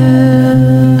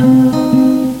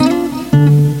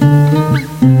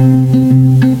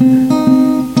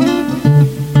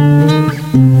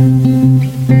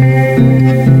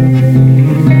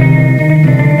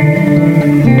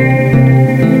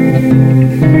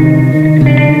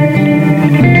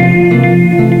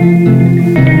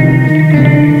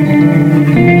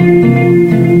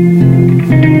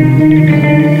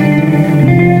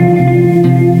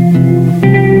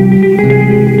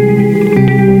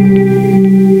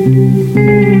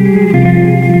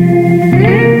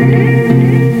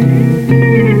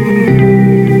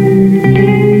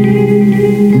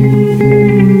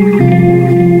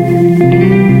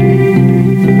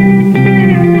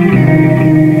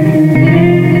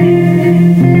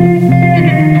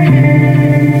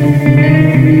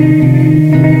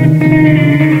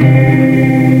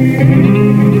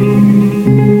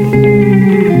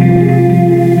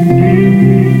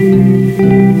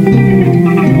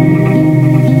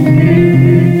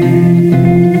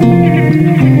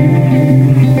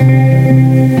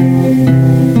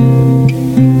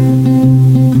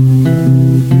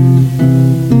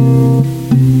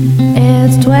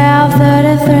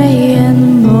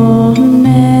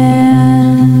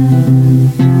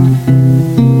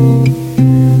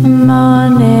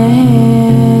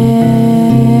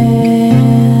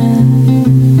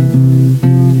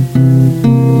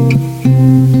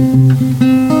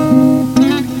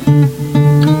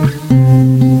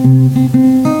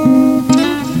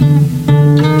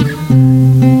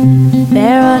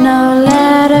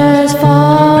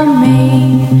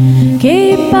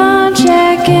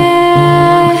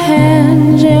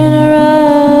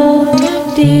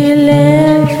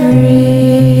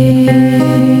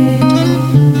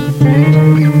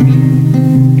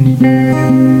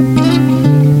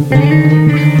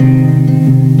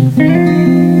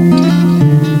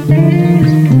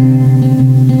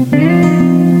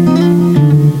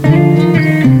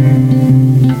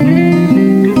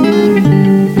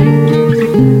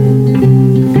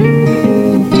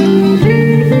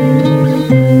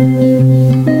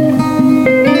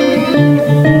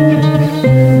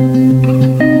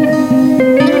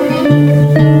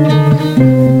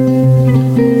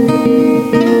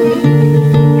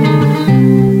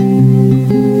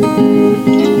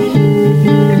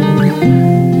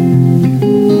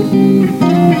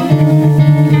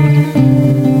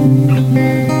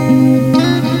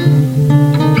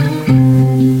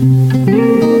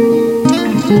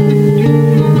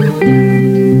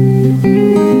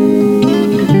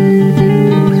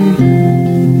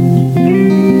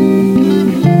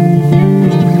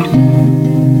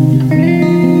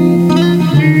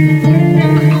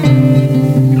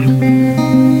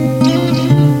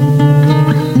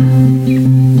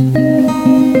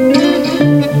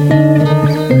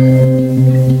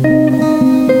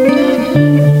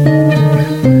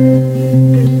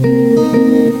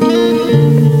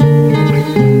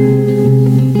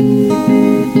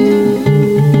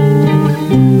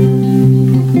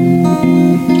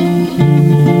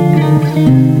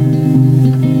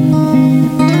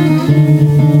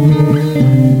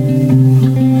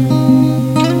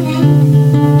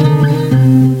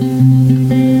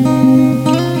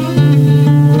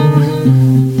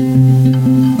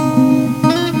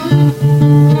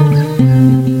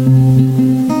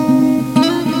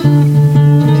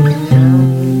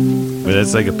 But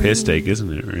that's like a piss take,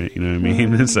 isn't it? Right? You know what I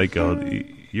mean? It's like,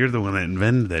 you're the one that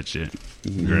invented that shit.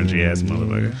 Grungy ass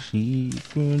motherfucker. She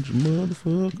grunge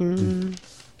motherfucker.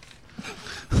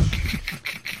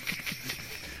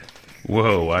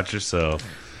 Whoa, watch yourself.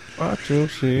 Watch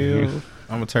yourself.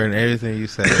 I'm gonna turn everything you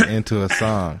say into a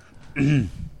song. Do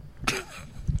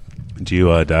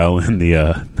you dial in the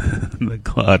the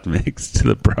Claude mix to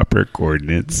the proper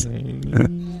coordinates?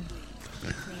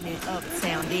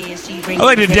 I'd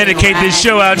like to dedicate this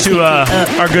show out to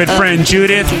our good friend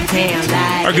Judith,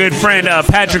 our good friend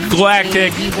Patrick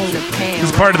Galactic,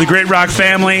 who's part of the Great Rock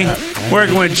family.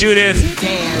 Working with Judith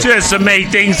just to make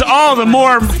things all the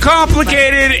more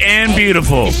complicated and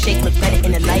beautiful.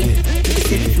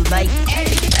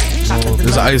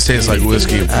 This ice tastes like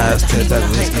whiskey.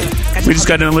 We just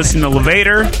got done listening to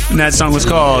Levator, and that song was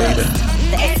called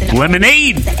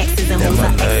Lemonade.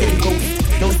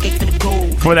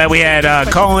 Before that, we had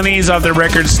Colonies off their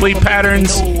record Sleep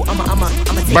Patterns.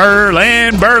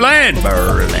 Berlin.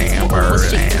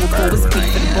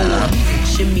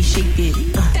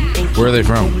 Where are they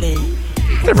from?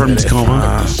 They're from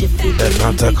Tacoma. They're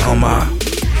from Tacoma.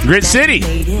 Grit City.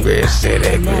 Grit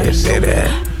City.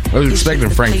 I was expecting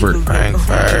Frankfurt.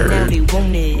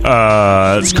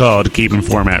 It's called Keeping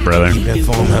Format, brother. Keeping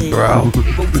Format, bro.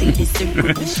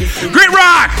 Grit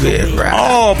Rock!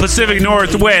 Oh, Pacific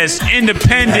Northwest,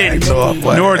 independent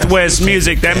Northwest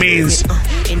music. That means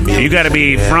you got to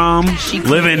be from,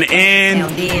 living in,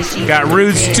 got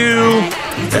roots to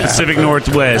Pacific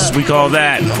Northwest. We call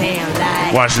that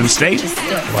Washington State,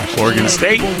 Oregon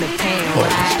State,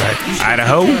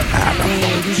 Idaho,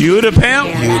 Utah.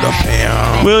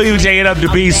 We'll even take it up to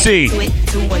BC.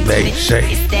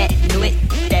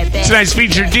 Tonight's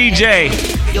featured DJ.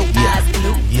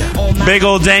 Big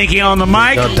old Danky on the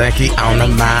mic.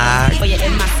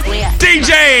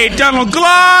 DJ Donald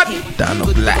Glott.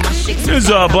 This is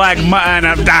a black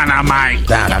dynamite.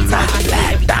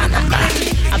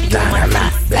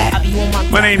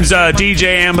 My name's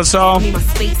DJ Ambassador.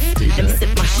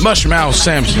 Mushmouth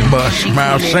Samson.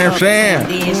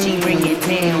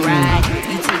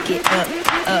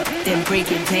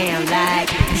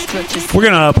 We're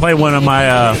gonna play one of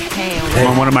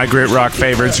my Grit Rock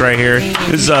favorites right here.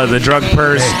 This is the Drug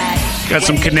Purse. Got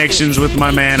some connections with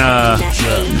my man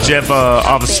Jeff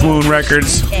off of Swoon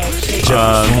Records.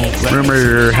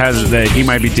 Rumor has it that he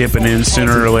might be dipping in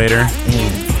sooner or later.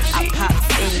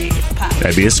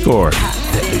 That'd be a score.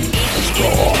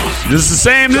 This is the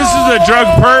same. This is the Drug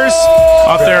Purse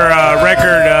off their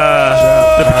record,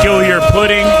 The Peculiar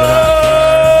Pudding.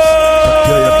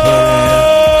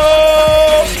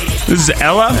 This is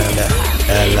Ella.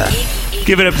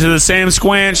 Give it up to the Sam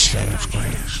Squanch.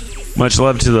 Much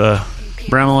love to the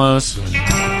Brownlows.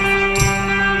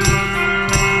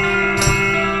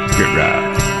 Good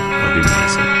ride. I'll do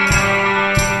nice.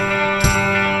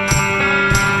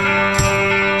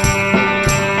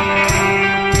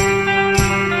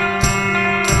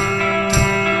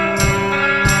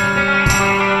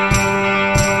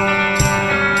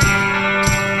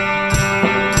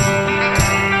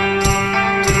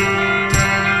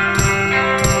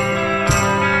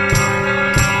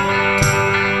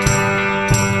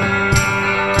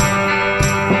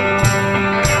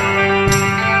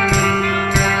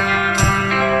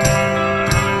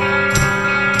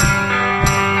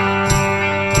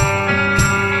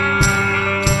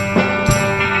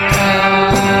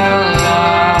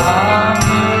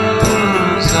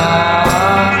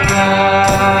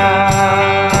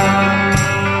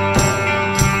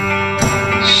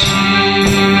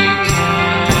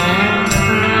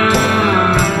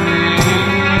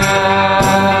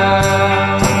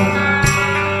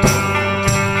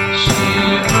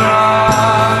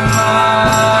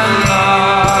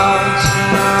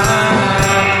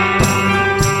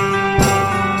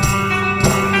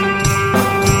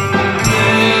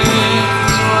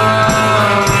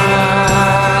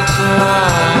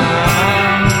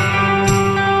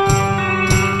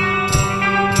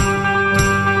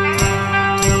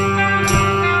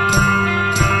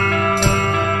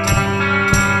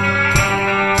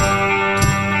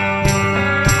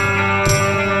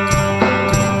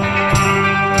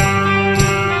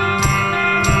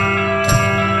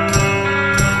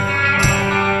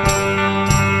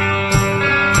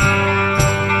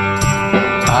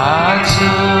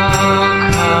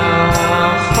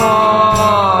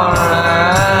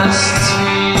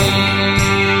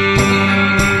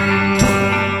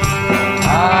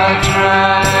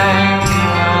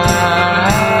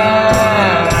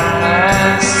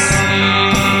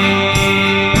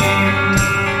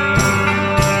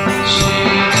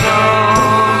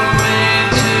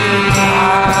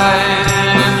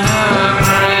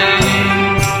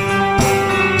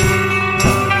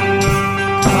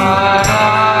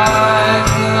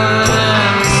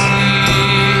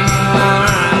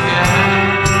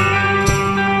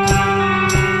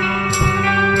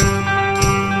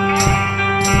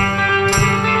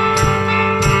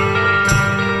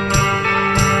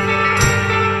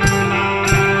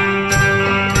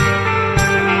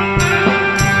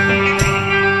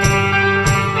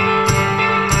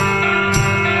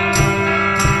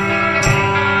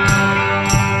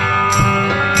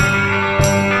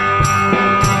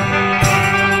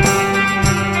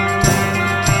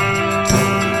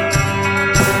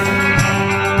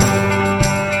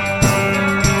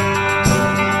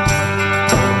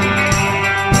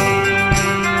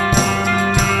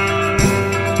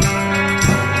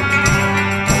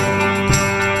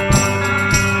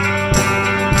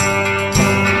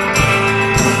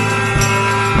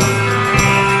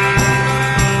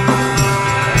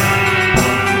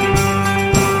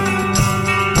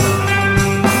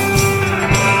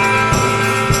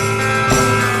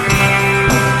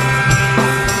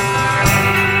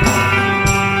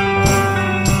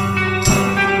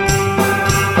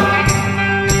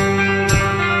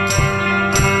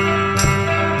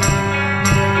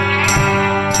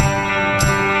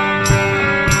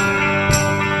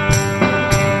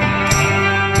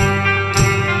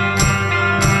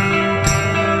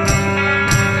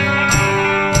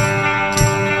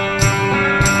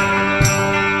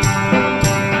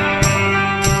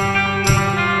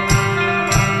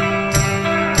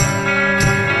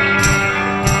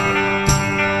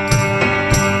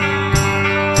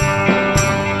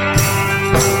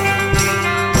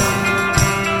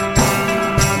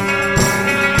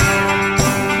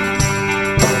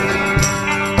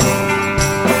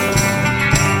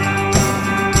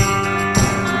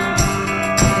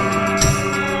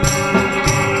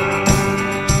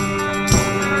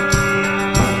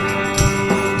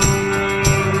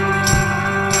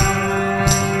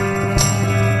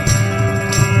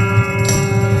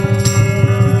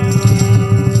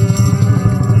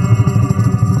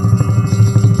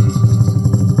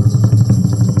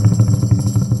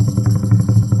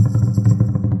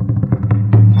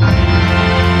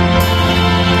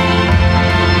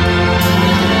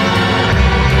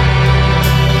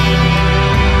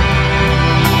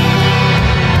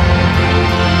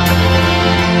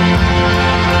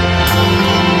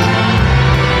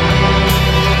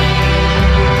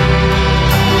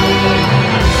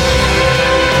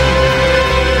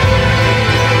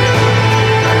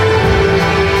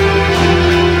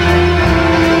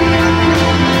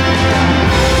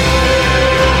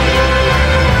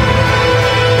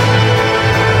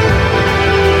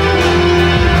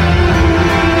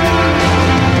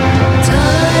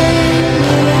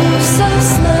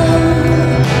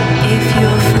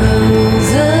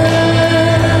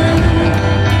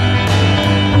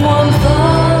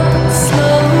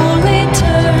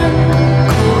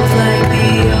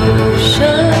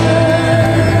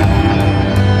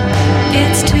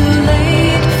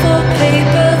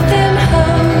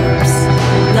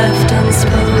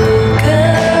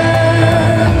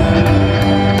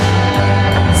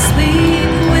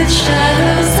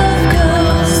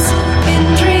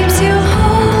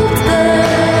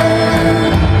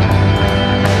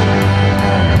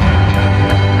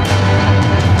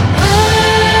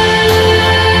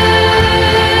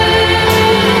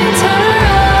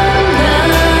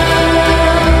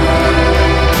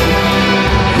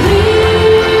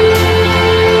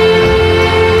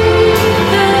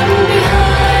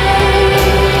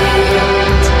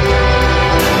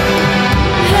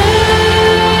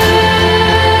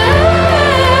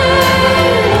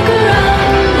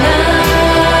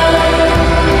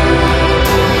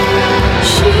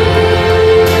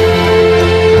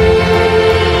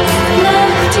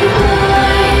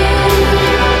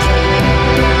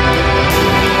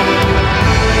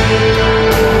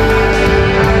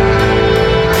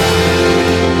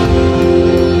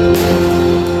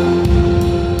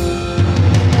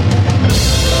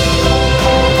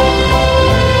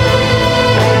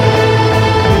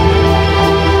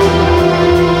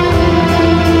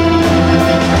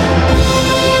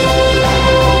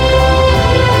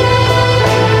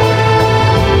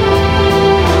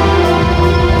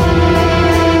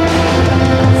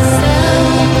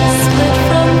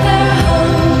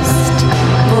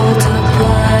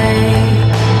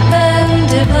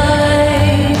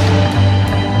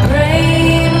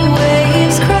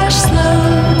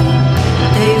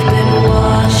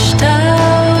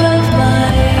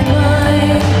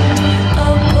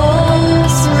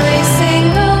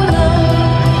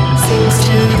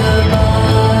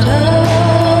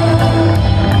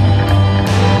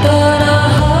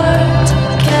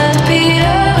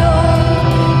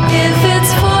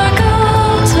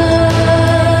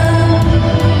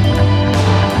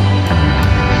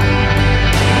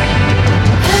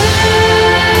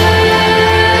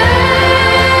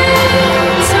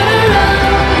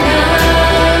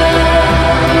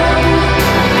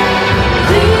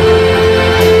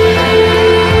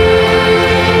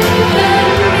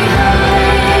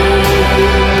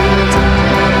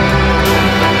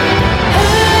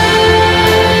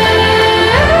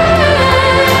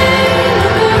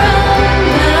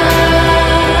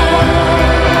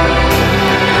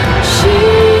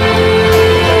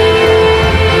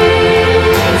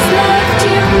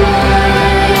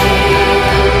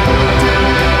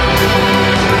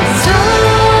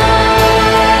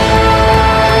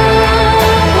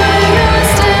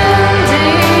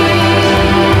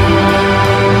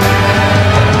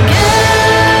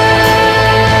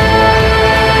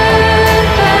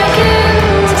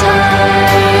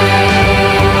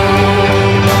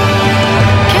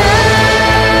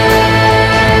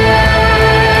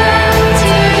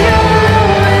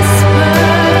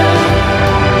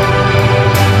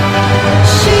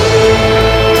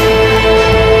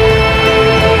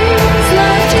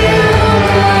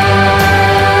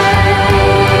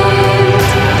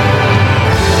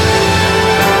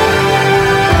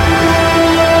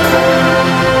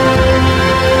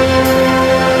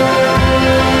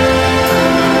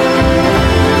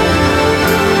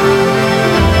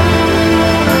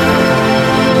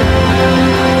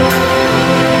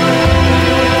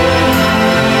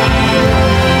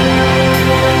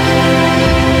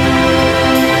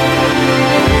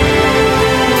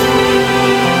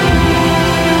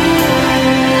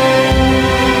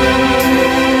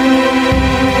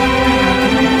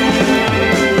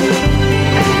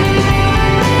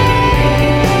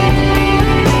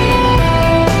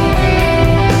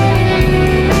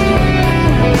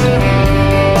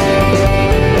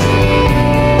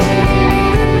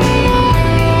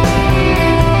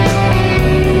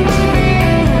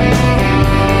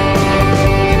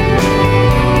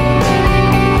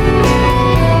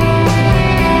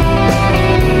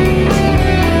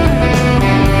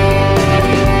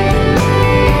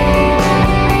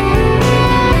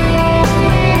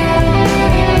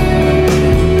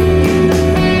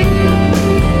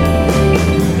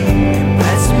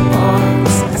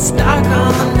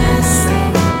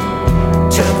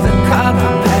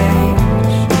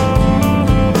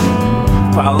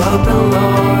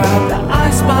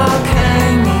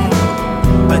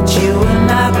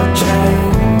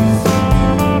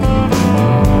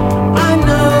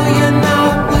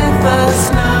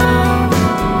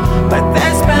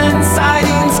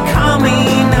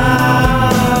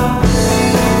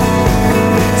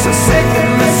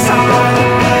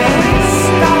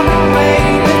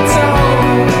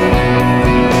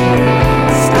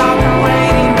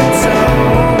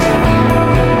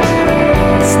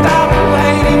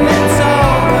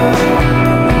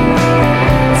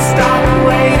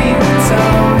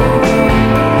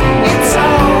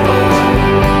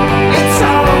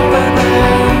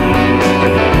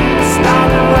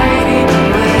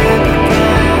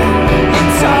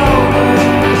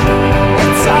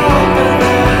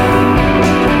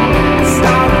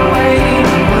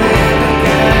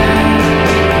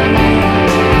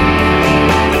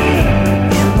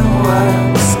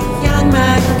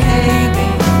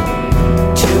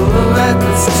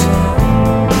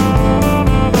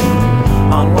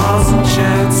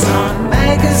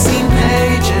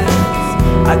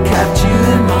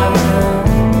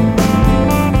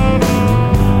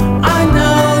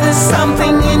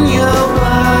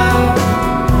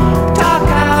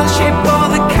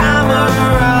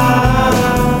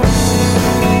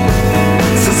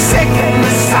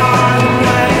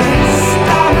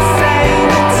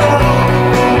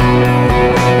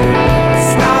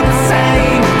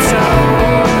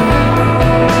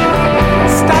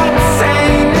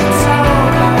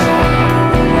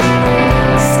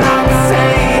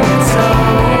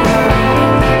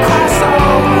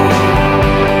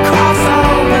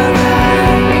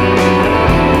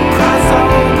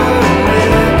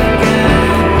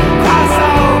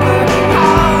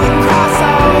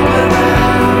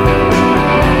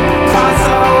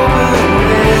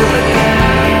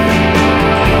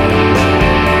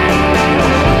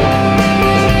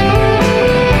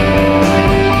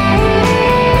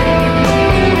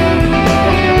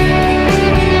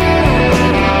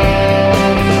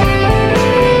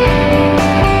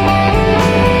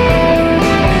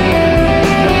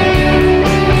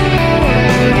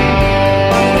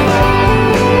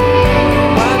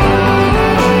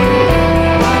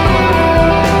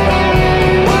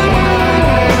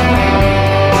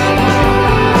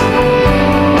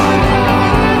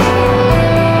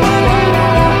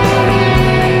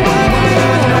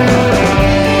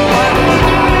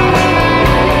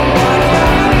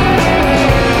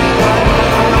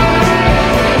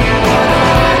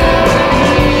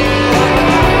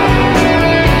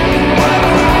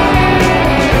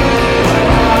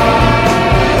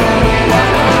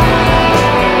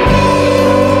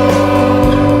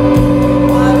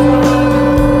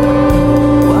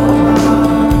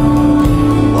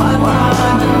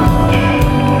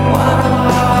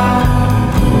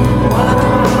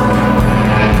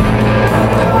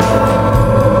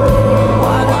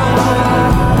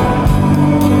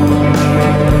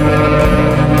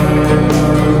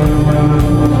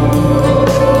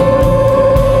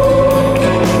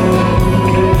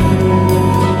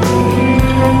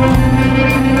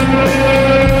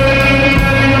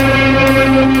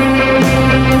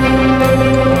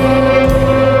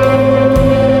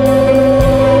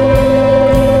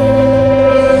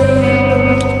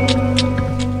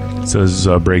 So this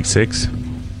is break 6.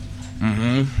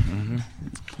 It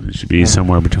should be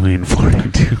somewhere between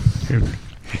 42.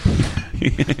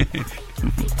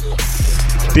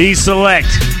 Deselect.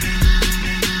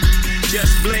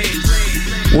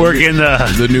 Working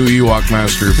The new Ewok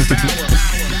master.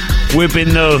 whipping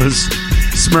those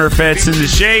Smurfettes into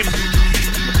shape.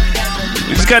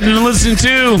 We just got to listen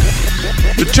to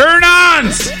the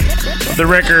turn-ons of the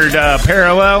record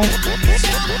Parallel.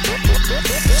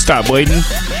 Stop waiting.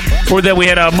 Before that, we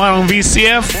had a Mono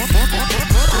VCF.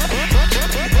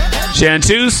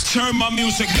 Chanteuse. Turn my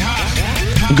music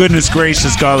high. Goodness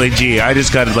gracious, golly gee. I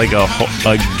just got like a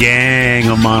gang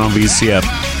of Mono VCF.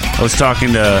 I was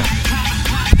talking to...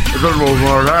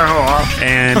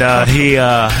 And he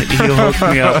hooked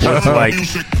me up with like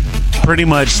pretty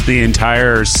much the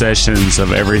entire sessions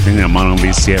of everything that Mono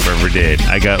VCF ever did.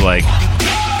 I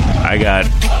got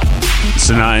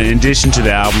so now in addition to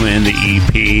the album and the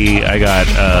EP, I got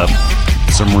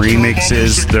some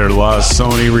remixes. There are a lot of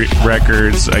Sony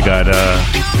records. I got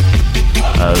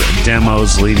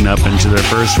demos leading up into their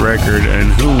first record,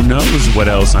 and who knows what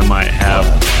else I might have.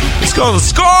 It's called The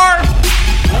Score.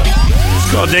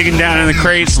 It's called Digging Down in the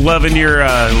Crates, loving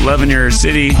your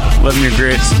city, loving your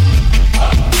grits.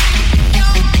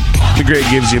 The grit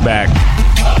gives you back.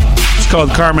 It's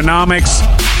called Karmanomics.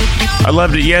 I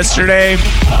loved it yesterday.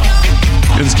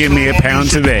 Just give me a pound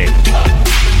today.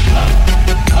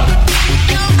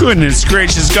 Goodness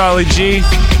gracious, golly gee.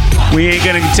 We ain't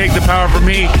gonna take the power from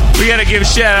me. We gotta give a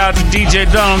shout out to DJ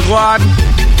Donald Glod.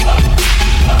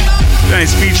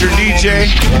 Nice feature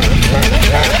DJ.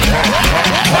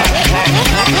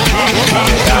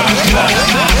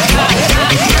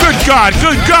 Good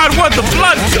God, what the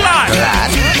blood clot?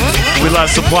 We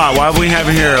lost the plot. Why we have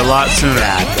it here a lot sooner?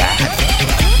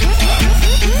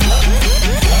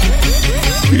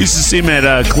 We used to see him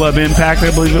at Club Impact,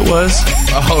 I believe it was.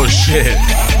 Oh, shit.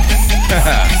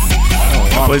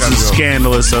 That place is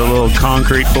scandalous. A little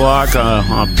concrete block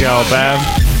on Gallup Ave.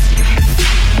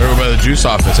 Over by the juice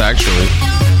office, actually.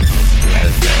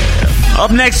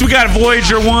 Up next, we got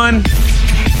Voyager 1.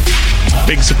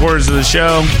 Big supporters of the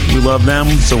show. We love them,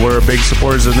 so we're big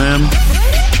supporters of them.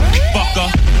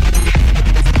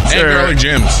 And Garlic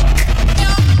Jim's.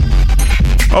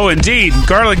 Oh, indeed.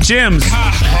 Garlic Jim's.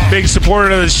 Big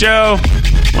supporter of the show.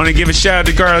 Want to give a shout out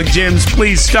to Garlic Jim's.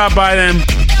 Please stop by them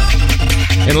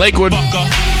in Lakewood.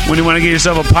 When you want to get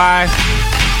yourself a pie.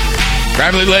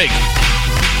 Gravely Lake.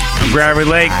 Gravely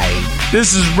Lake.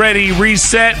 This is Ready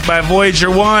Reset by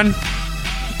Voyager 1.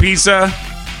 Pizza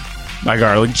by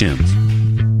Garlic Jim's.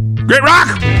 Great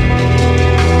rock!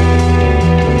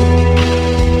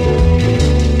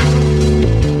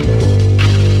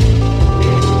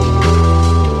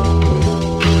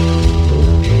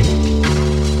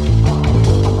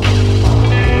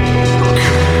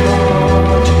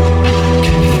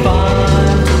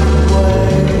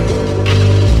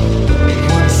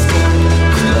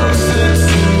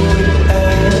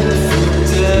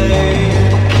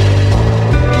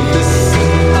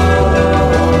 Listen, I'll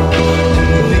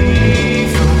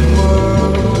leave.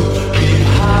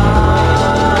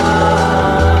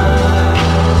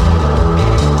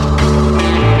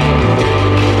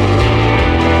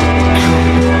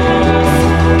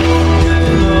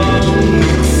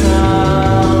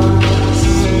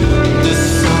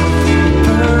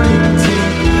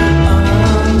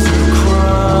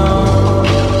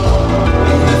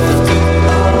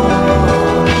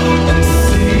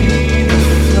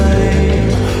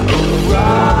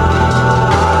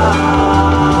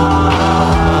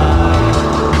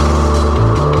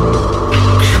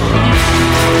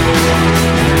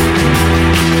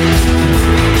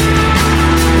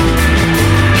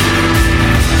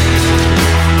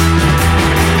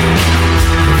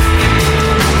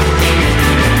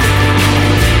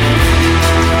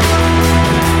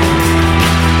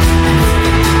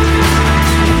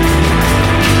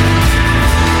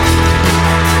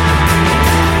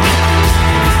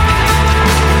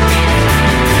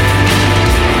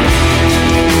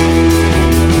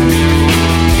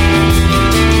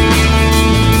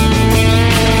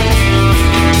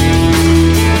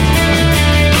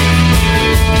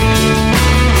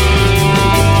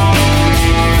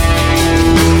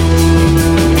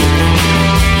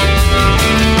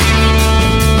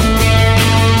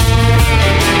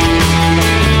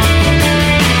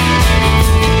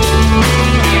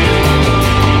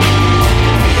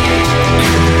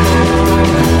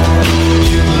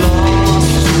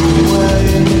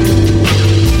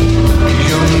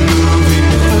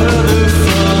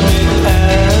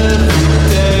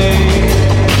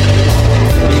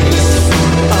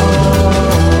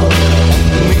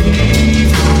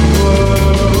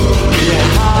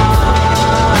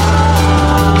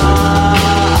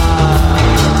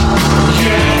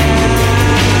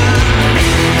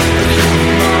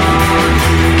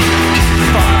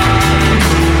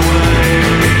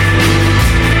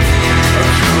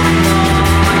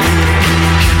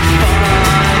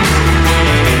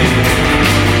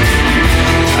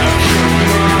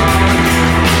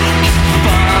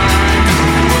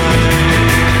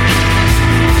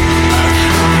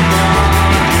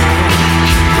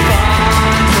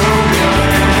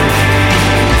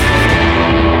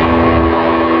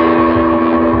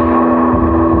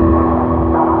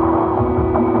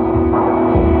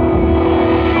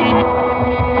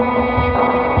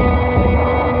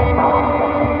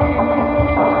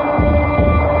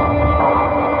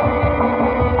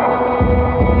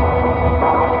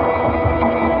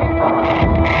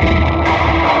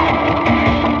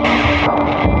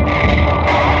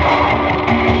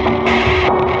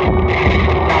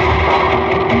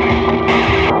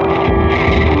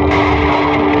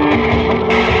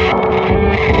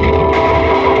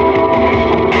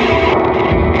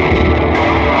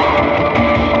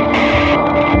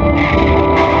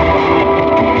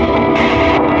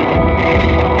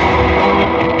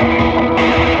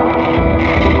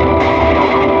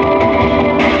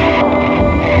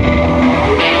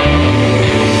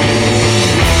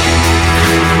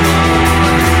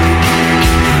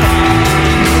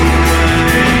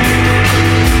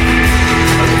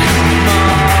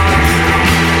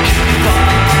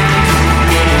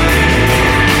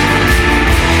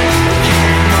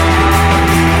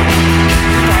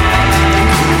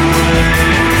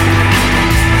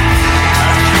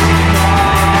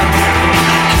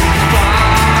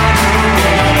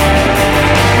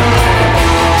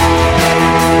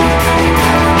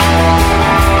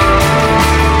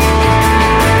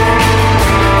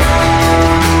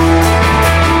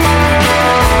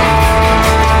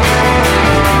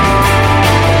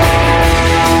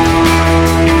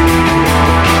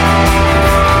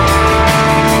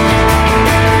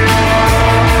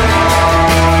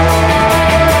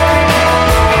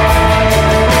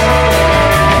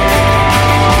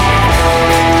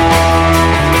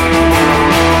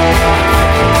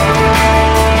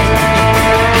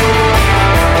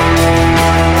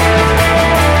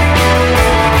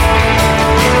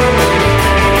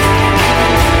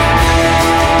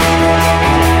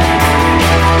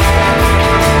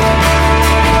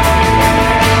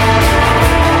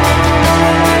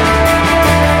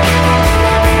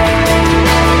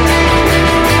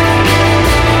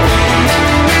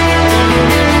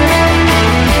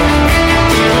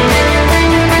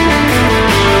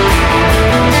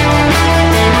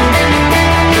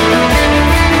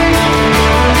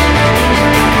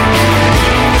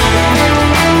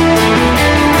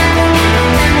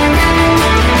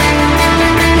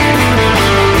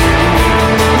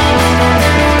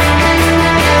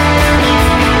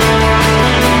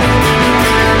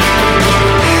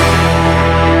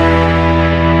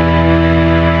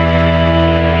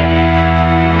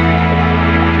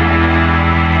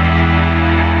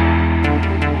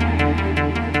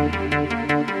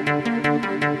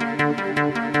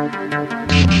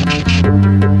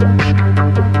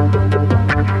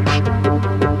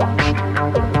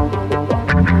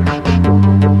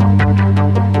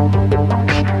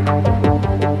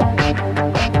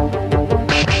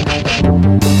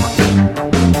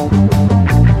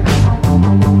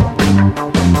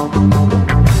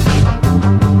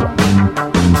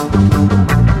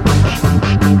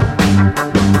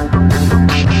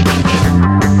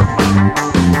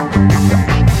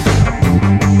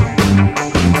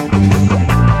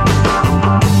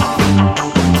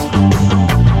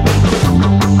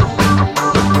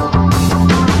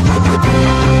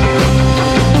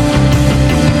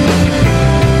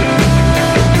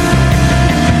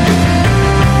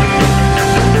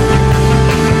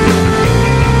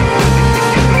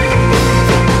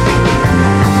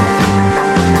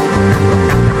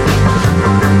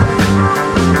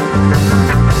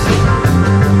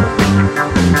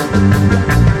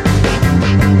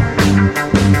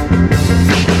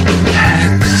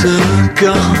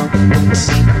 guns.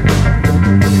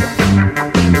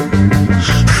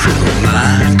 Feel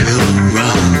like a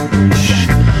rush.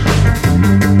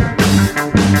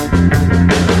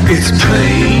 It's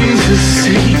plain to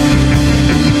see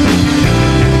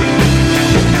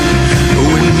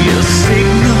when your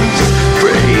signal's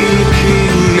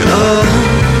breaking up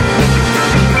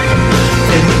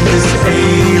in this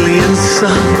alien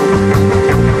sun.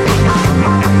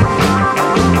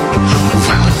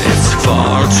 Well, it's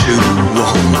far too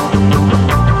warm.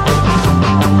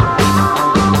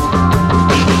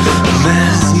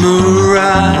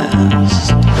 Mesmerized,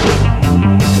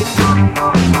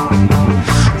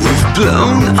 we've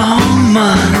blown our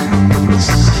minds.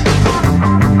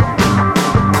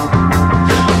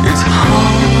 It's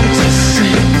hard to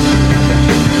see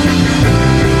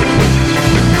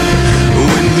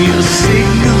when your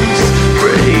signal's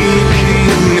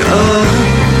breaking up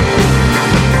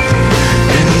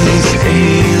in this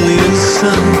alien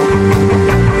sun.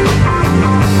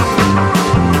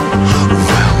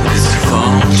 Well, it's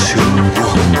far too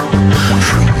warm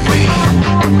for me.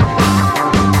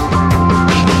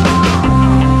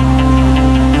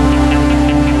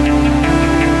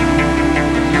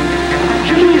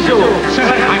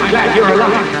 I'm glad you're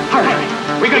alive. Hurry,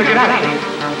 we're gonna get out of here.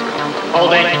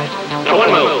 Hold it. No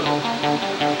one move.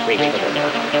 Reach for the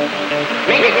gun.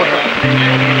 Make it quick.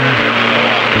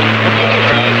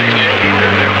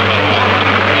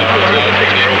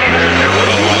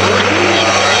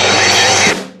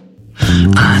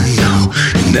 I know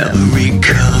you'll never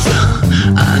recover.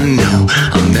 I know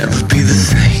I'll never be the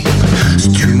same. It's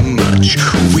too much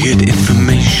weird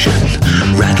information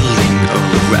rattling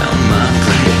around my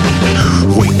brain.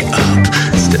 Wake up,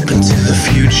 step into the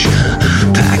future,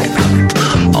 pack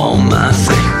up all my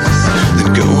things,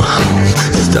 then go home,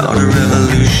 start a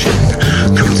revolution.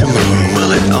 Come tomorrow,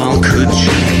 well it all could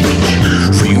change.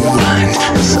 Rewind,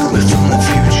 something from the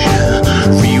future,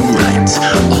 rewrite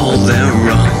all their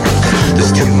wrongs.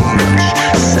 There's too much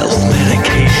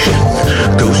self-medication,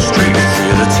 go straight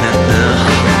for the tender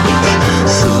heart.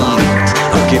 Salute,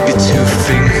 I'll give you 2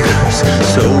 fingers,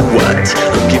 so what?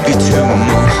 I'll give you 2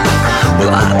 more.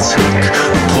 Well, I took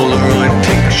Polaroid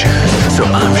pictures, so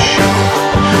I'm sure,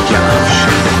 yeah, I'm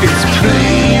sure it's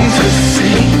plain to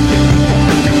see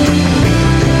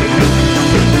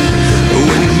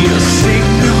when your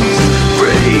signal's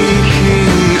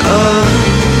breaking up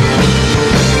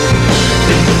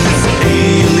in this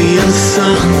alien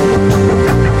sun.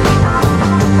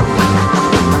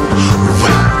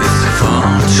 Well, it's far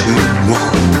too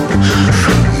warm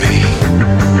for me.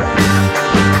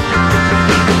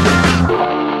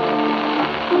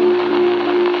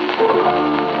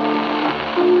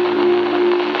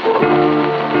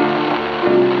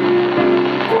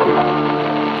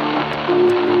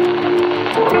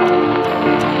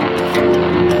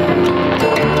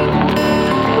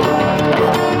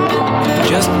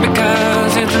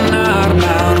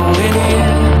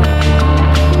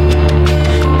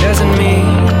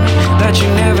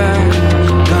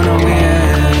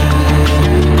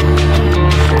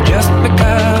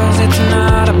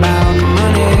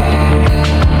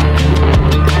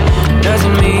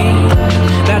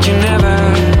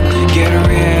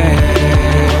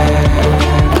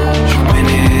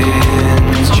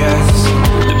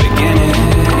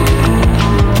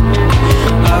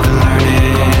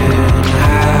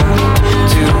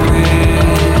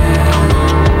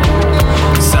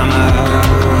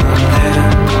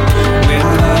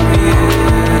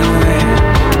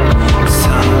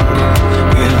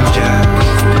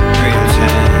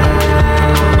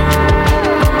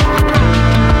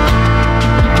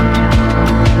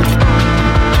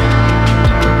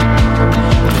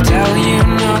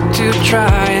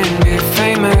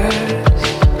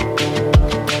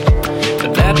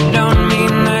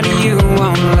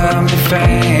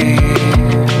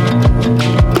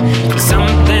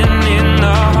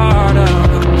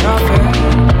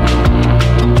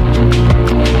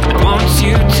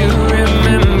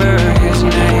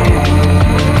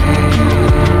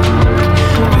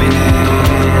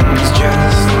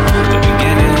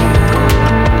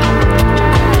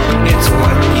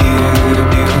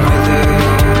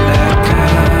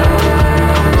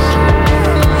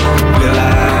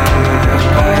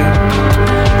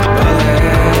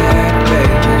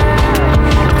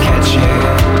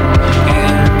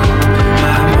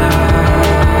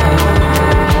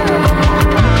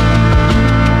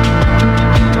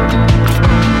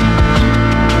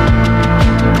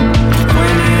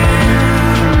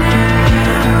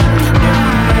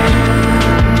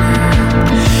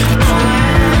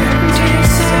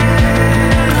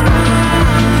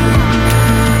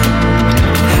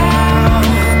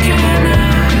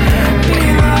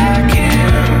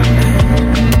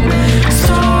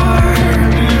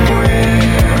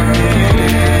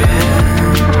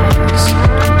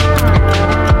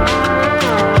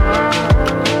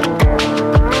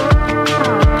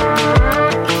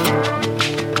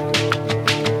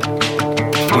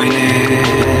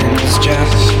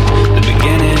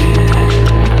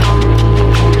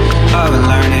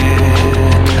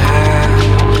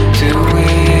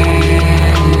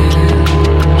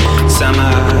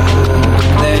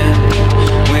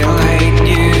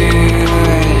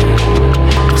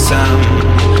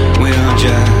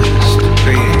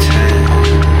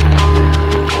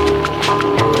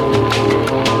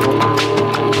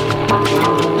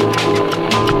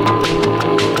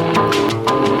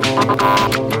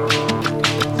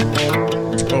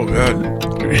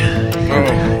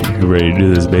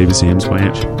 David Sam's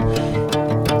Blanche.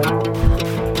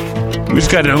 We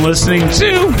just got done listening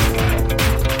to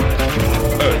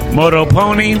Moto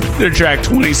Pony, their track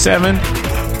 27.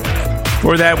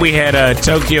 For that, we had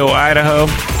Tokyo, Idaho,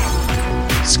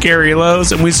 Scary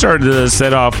Lows, and we started to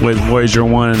set off with Voyager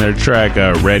 1 and their track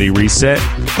Ready Reset.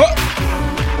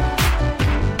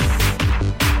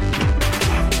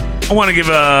 I want to give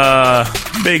a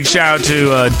big shout out to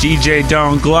DJ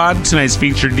Donald Glod, tonight's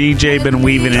featured DJ, been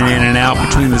weaving it in and out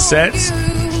between the sets.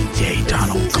 DJ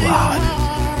Donald Glod,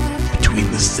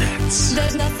 between the sets.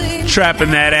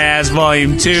 Trapping That Ass,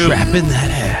 Volume 2. Trapping that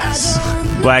ass.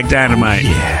 Black Dynamite.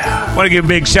 Yeah. Want to give a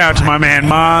big shout out to my man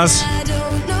Maz.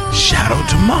 Shout out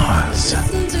to Maz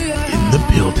in the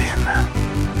building.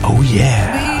 Oh,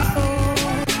 yeah.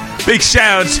 Big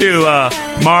shout out to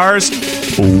Mars.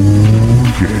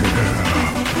 Oh, yeah.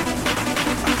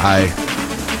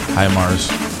 Hi, Mars.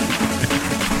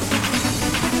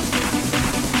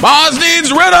 Mars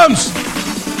needs rhythms.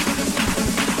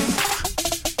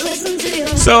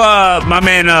 So, my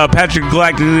man Patrick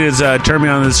Galactic is turned me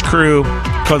on this crew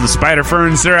called the Spider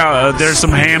Ferns. They're out. There's some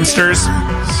hamsters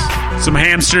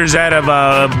out of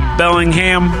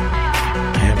Bellingham.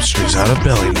 Hamsters out of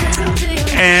Bellingham.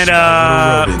 And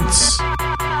rodents.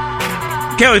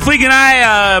 Kelly Fleek and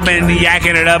I been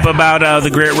yakking it up about the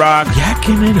grit rock,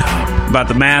 Yakking it up. about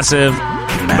the massive,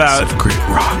 about grit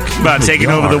rock. about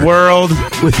taking over the world,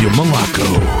 with your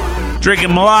Malacco. drinking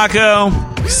Malacco,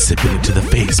 Sipping it to the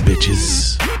face,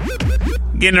 bitches.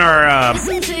 getting our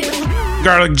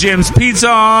Garlic Jim's pizza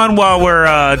on while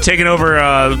we're taking over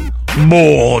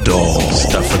Mordor.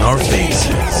 Stuffing our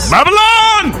faces.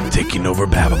 Babylon! Taking over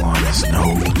Babylon is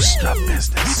no stuff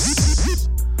business.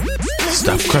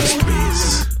 Stuffed crust,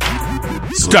 please.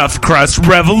 Stuffed crust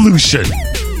revolution.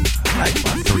 Like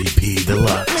my 3P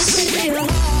Deluxe.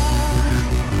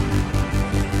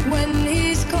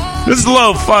 This is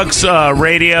Low Flux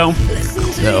Radio.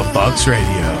 Little Fox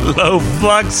Radio. Low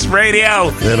Flux Radio.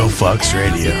 Little Fox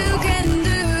Radio.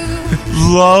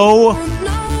 Low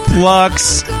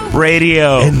Flux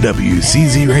Radio.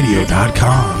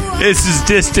 NWCZRadio.com. This is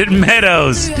Distant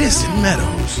Meadows. Distant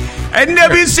Meadows.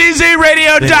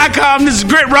 NWCZRadio.com. This is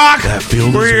Grit Rock. That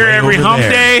field We're is here way every over hump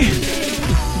there. day.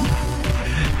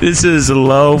 This is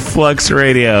Low Flux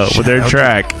Radio with their Shout out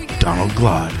track to Donald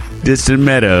Glod. Distant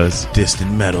Meadows.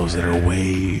 Distant Meadows that are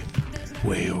way,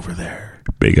 way over there.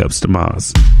 Big ups to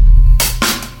Maz.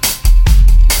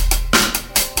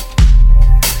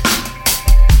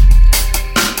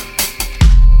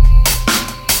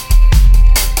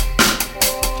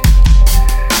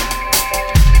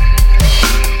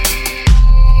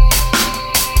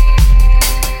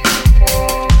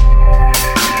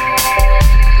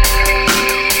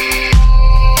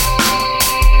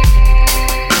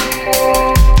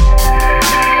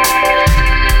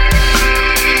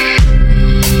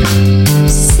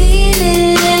 Seen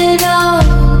it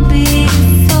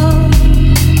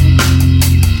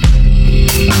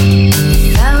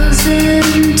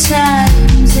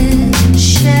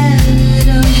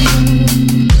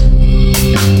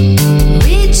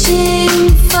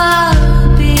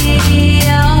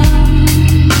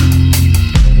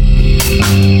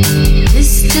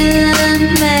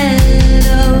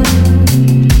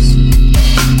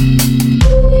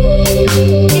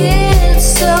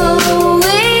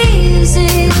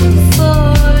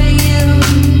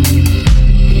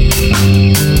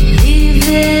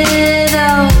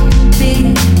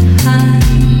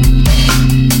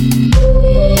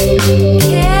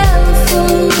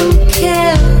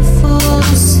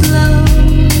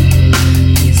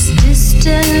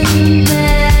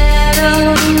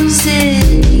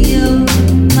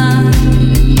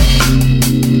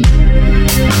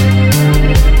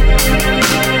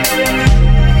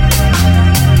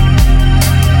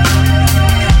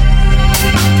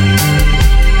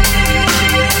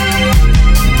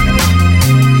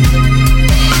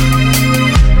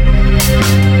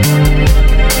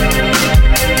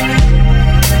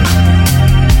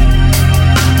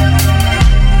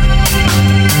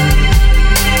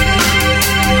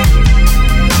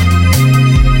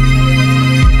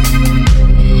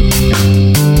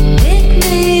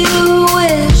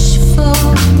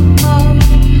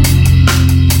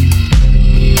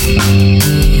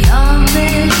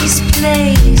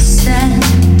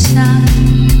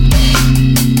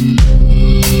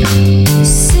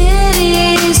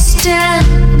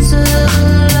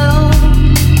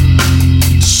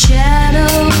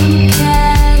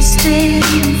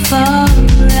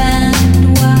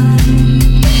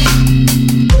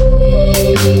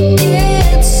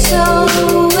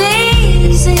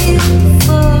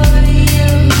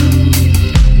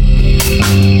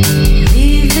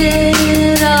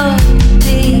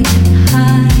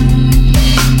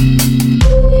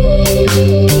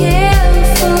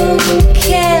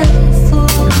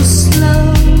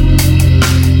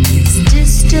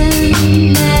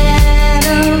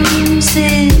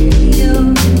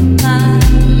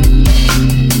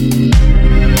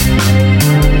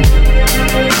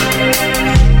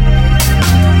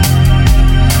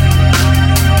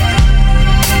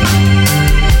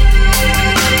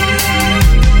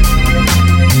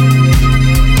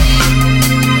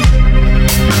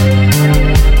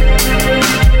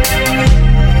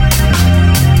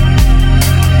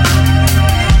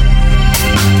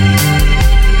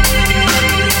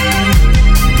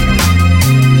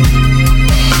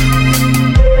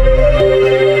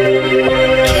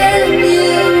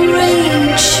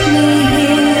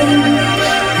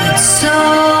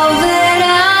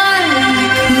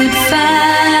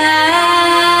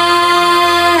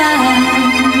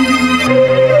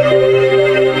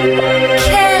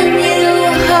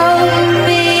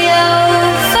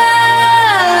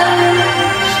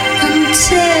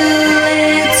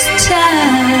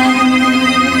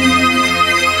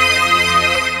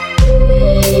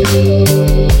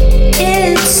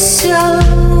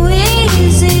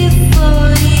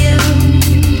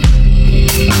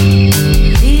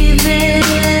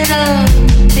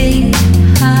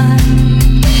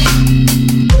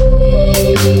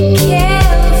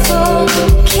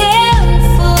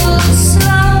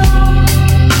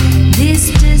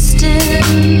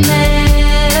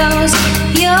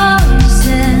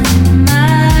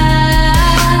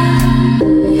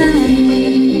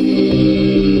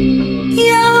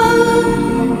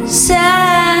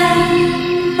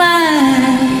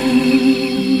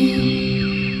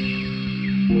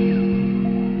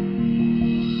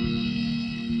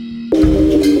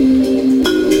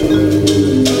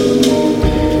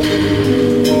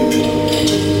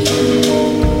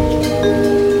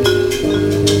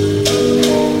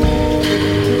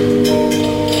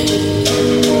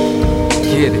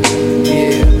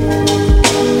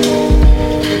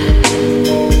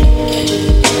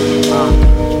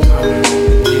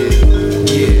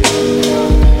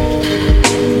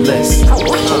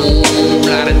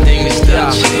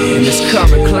In this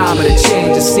current climate of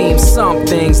change, it seems some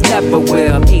things never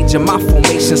will. Age of my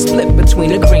formation split between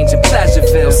LaGrange and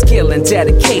Pleasureville. Skill and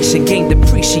dedication gained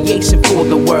appreciation for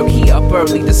the work. He up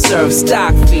early to serve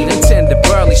stock feed and tender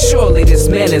burly. Surely this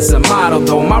man is a model,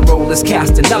 though my role is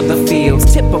cast in other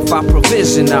fields. Typify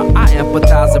provisioner, I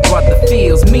empathize a brother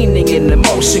feels meaning in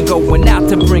emotion, going out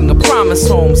to bring a promise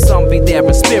home. Some be there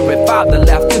in spirit, father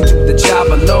left to do the job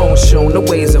alone. Shown the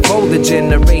ways of older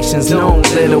generations, known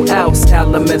little else.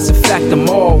 Elements affect them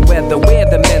all, whether we're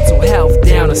the mental health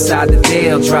down inside the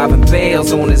Dale, driving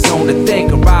bales on his own to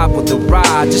think. Arrive with the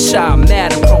ride, just shy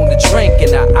mad and prone to drink.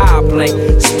 And I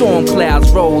blink, storm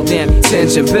clouds rolled in,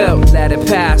 tension built, let it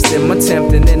pass them.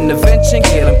 Attempting intervention,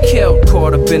 get him killed.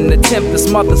 Caught up in the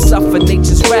tempest, mother suffered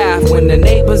nature's wrath. When the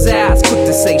neighbors asked, quick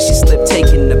to say she slipped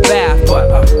taking the bath.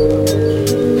 But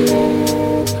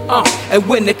and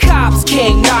when the cops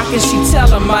came knocking, she tell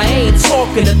him I ain't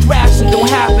talking. The thrashing don't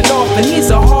happen often. He's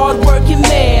a hard-working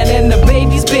man, and the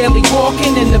baby's barely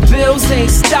walking, and the bills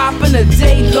ain't stopping. A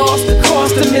day lost the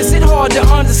cost him. Is it hard to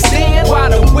understand why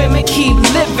the women keep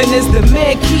living as the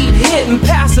men keep hitting,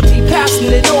 passively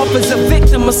passing it off as a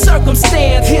victim of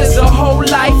circumstance? Here's a whole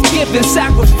life given,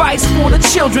 sacrifice for the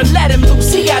children. Let him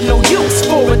loose. He got no use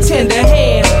for a tender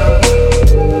hand.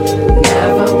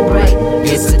 Never break,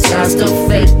 it's a test of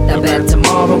fate. I bet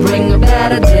tomorrow bring a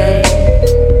better day.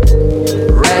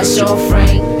 Rest your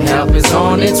frame, help is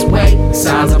on its way.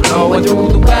 Signs are blowing through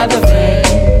the weather vane.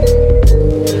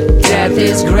 Death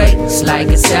is great, it's like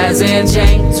it says in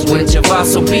James. Which of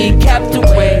us will be kept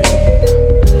away?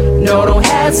 No, don't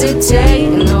hesitate,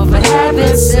 no, for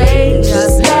heaven's sake,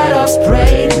 just let us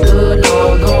pray. The good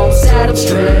Lord gon' set up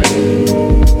straight.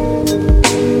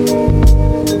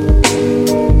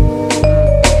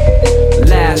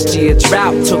 Last year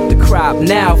drought took the crop,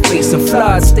 now facing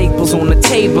floods. Staples on the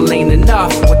table ain't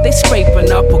enough. What they scraping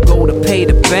up will go to pay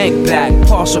the bank back.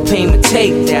 Partial payment,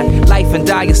 take that. Life in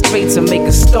dire straits and make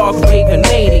a stark raving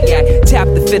maniac. Tap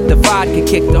the fifth, the vodka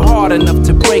kicked her hard enough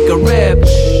to break a rib.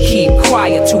 Keep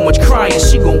quiet, too much crying,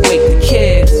 she gon' wake the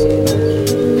kids.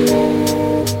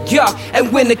 Yeah,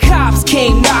 and when the cops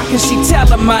came knocking, she tell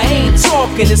him I ain't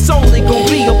talking. It's only gon'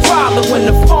 be a problem when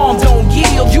the farm don't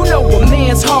yield. You know a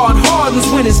man's heart hardens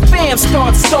when his fam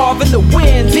starts starving. The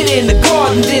wind hit in the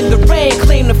garden, then the rain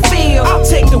claim the field. I'll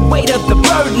take the weight of the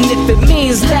burden if it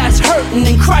means less hurting.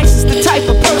 And Christ is the type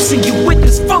of person you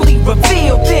witness fully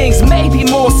reveal. Things may be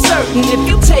more certain if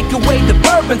you take away the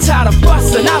bourbon, tired of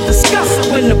busting. I'll discuss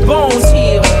it when the bones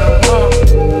heal.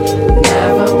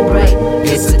 Never break,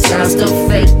 it's a test of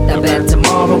fate. I bet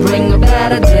tomorrow bring a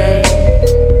better day.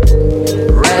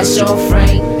 Rest your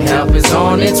frame, help is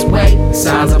on its way.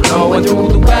 Signs are blowing through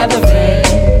the weather vane.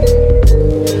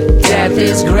 Death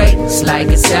is great, it's like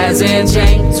it says in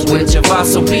James. Which of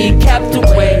us will be kept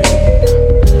away?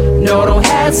 No, don't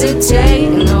hesitate,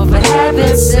 no, for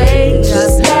heaven's sake,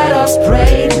 just let us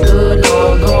pray. The good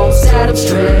Lord gon' set up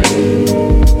straight.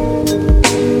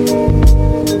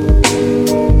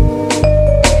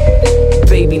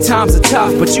 Times are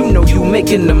tough, but you know you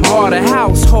making them harder.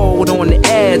 Household on the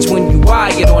edge when you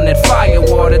wired on that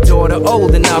firewater. Daughter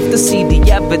old enough to see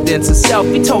the evidence of self.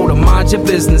 He told her mind your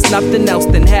business, nothing else,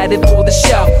 then had it for the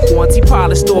shelf. Once he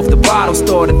polished off the bottle,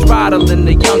 started throttling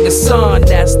the youngest son.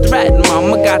 That's threatened,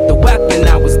 mama got the weapon,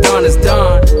 now it's done is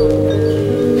done.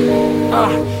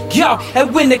 Yo,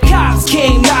 and when the cops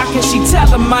came knocking, she tell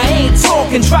him I ain't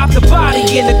talking. Drop the body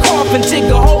in the coffin, dig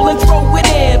a hole and throw it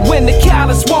in. When the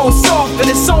callous won't soften,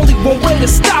 it's only one way to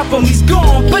stop him. He's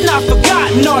gone, but not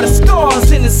forgotten. All the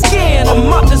scars in his skin. A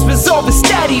mother's resolve is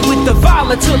steady with the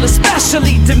volatile,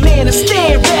 especially demand to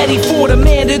stand ready for the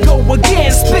man to go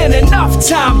again. Spend enough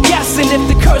time guessing if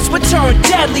the curse would turn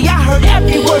deadly. I heard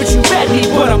every word you read me,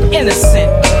 but I'm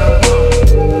innocent.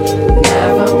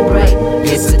 Never break,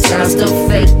 it's a test of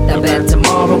fate. I bet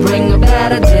tomorrow bring a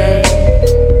better day.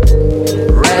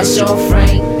 Rest your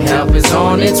frame, help is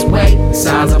on its way.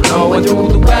 Signs are blowing through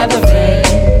the weather vane.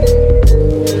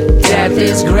 Death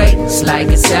is great, it's like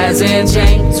it says in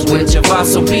James. Which of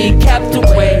us will be kept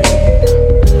away?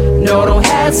 No, don't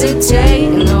hesitate,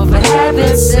 no, for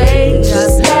heaven's sake,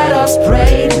 just let us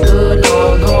pray. The good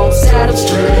Lord gon' set up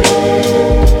straight.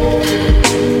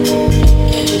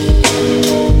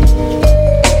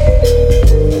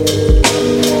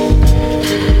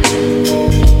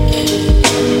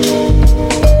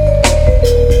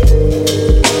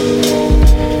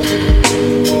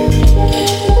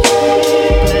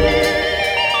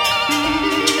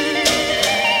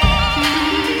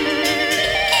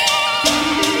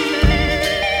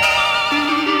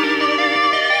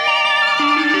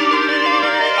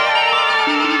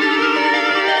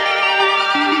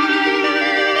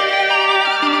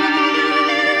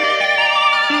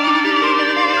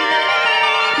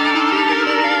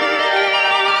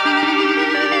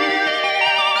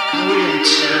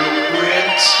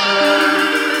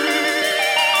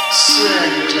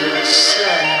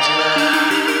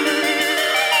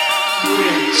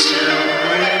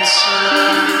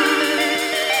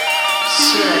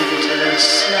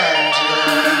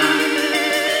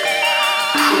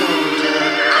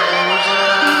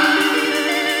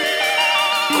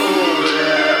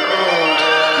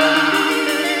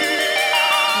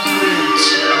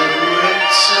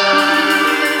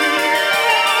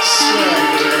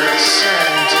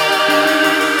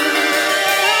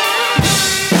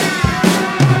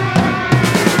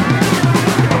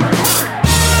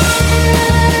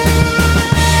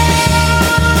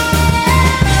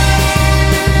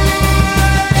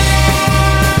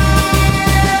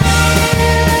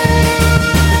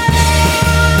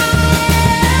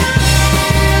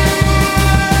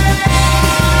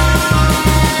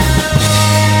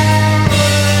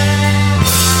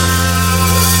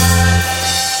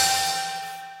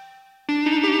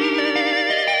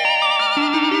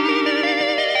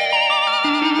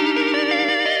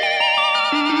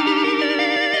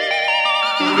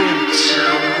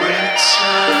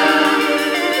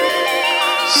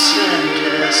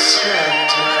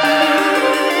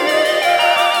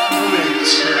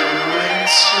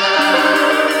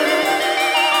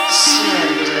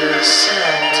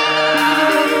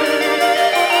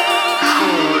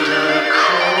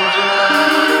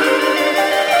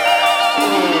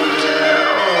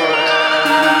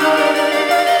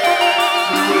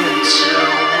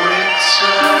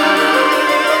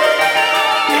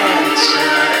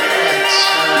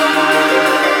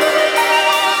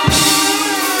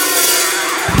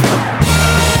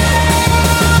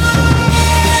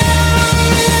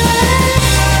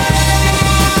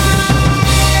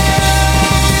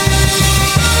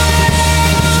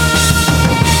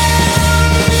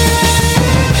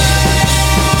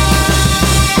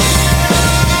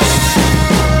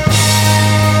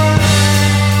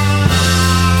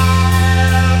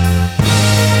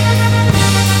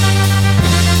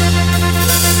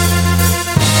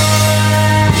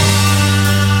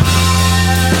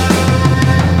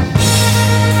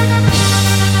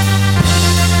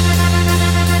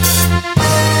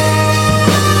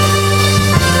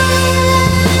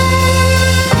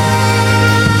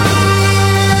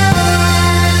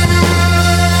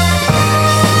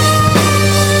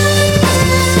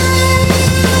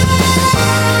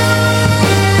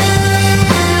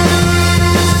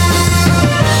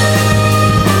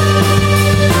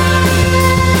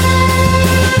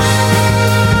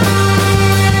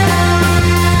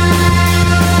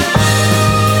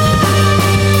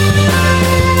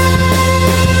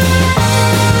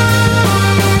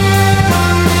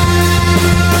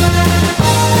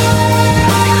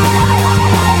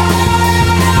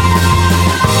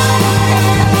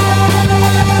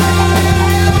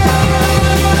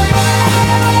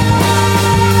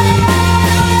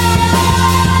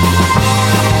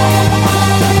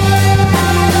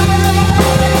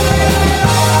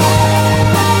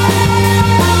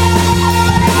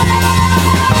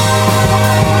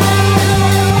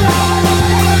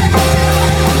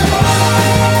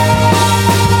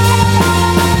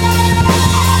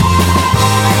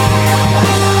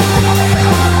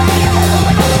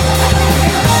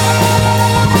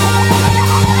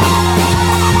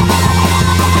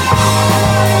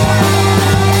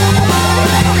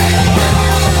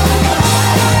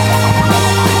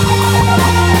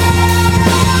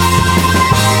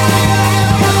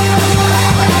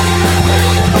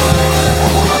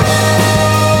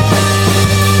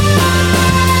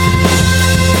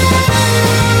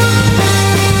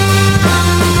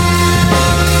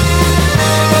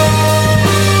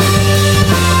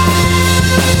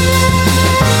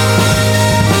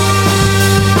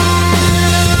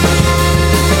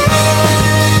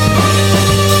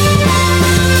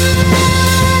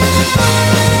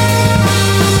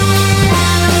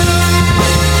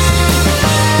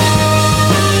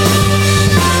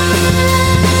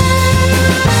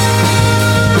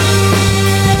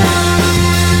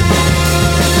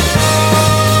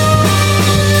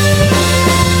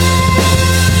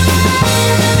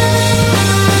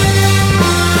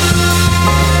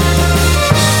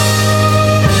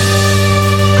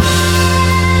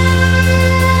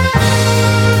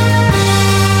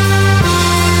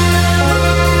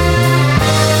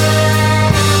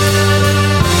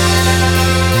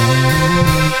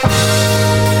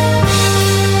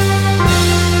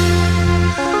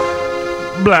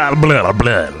 blah, blah,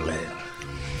 blah, blah.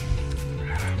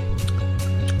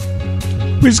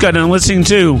 We just got done listening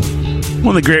to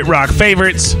one of the great rock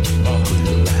favorites,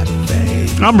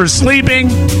 Umber Sleeping,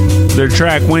 their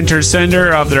track Winter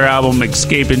Sender off their album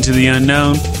Escape into the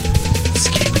Unknown.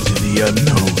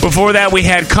 Before that, we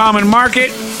had Common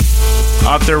Market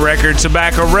off their record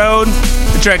Tobacco Road.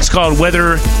 The track's called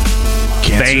Weather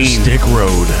Cancer Vane. Stick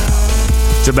Road.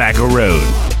 Tobacco Road.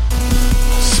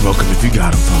 Smoke them if you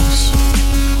got them, folks.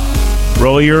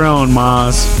 Roll your own,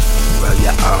 Maz. Roll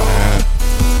your own.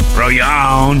 Roll your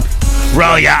own.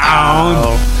 Roll your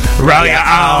own. Roll your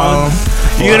own.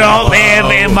 You don't live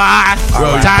in my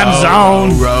time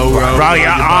zone. Roll your own. Roll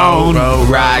your own.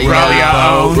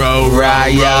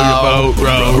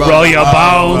 Roll your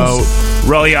bones.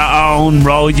 Roll your own.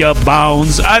 Roll your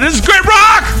bones. This is Grit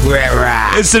Rock.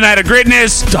 It's the Night of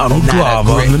Gritness. Donald Glove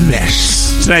on the mesh.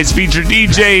 Tonight's featured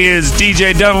DJ is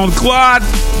DJ Donald Claude.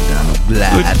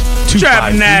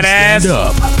 Trapping that ass.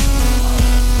 Up.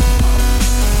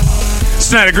 It's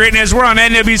the Night of Gritness. We're on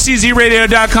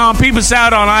NWCZRadio.com. Peep us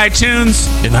out on iTunes.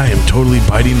 And I am totally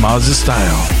biting Maz's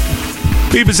style.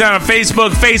 Peep us out on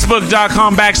Facebook.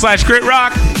 Facebook.com/Grit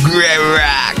Rock. Grit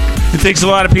Rock. It takes a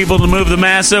lot of people to move the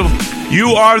massive.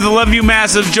 You are the Love You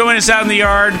Massive. Join us out in the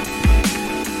yard.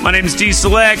 My name is D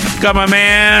Select. Got my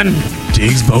man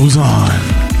Diggs Boson.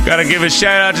 Got to give a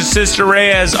shout out to Sister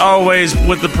Ray as always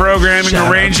with the programming,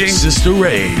 Shout arranging. out to Sister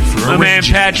Ray for My man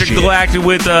Patrick shit. Galactic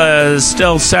with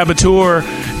Stealth Saboteur,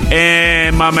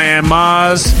 and my man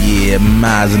Maz. Yeah,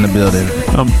 Maz in the building.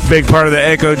 A big part of the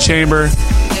Echo Chamber.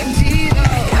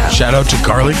 Shout out to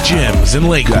Garlic Gyms in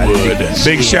Lakewood.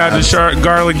 Big shout out to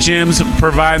Garlic Gyms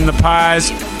providing the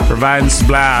pies, providing some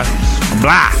blah.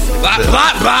 Blah. Blah,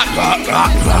 blah, blah, blah, blah,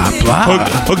 blah, blah.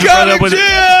 Hook it right up with it.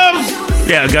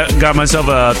 Yeah, got myself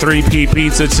a 3P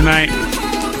pizza tonight.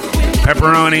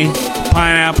 Pepperoni,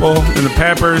 pineapple, and the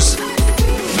peppers.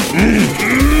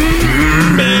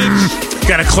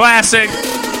 Got a classic.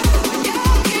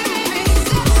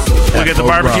 Look at the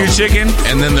barbecue chicken.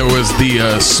 And then there was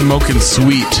the smoking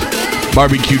sweet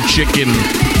barbecue chicken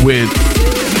with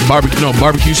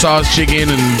barbecue sauce chicken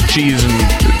and cheese and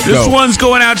This one's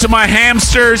going out to my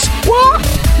hamsters. What?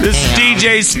 This is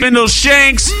DJ Spindle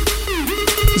Shanks.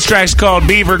 This track's called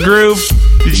Beaver Groove.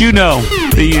 Did you know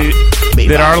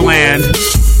that our land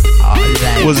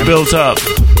was built up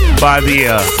by the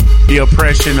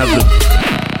oppression of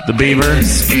the beaver?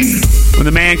 When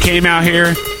the man came out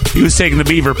here, he was taking the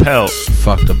beaver pelt.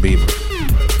 Fuck the beaver.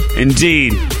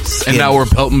 Indeed. And now we're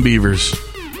pelting beavers.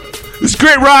 This is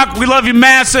Grit Rock. We love you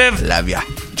massive. Love ya.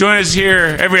 Join us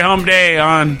here every home day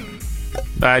on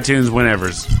iTunes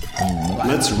whenevers.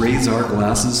 Let's raise our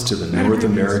glasses to the North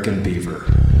American beaver,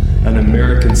 an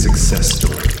American success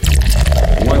story.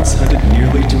 Once hunted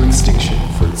nearly to extinction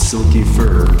for its silky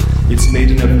fur, it's made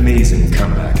an amazing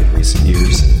comeback in recent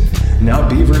years. Now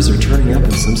beavers are turning up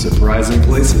in some surprising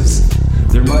places.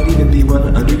 There might even be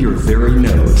one under your very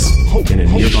nose in a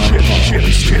nearby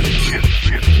popular street.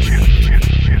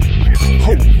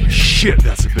 Holy shit,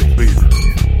 that's a big beaver.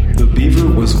 The beaver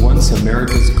was once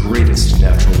America's greatest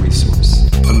natural resource.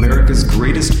 America's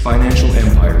greatest financial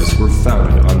empires were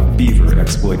founded on beaver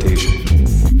exploitation.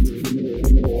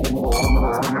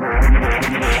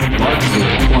 Largely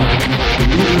acquired, the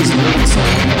beaver is nervous on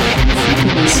the head,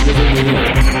 frequently sniffing the air,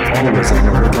 always on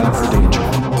the lookout for danger.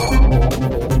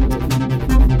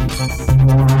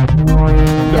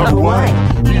 No way!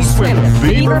 You swim in a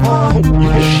beaver pond? You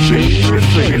can shake your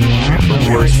finger. The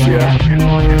worst yet.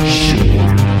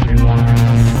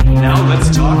 Now let's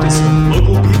talk to some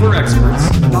local beaver experts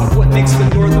about what makes the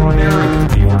North American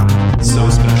beaver so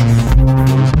special.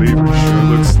 Those beavers sure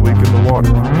look sleek in the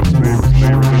water. Those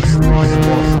beavers look sleek in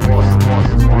the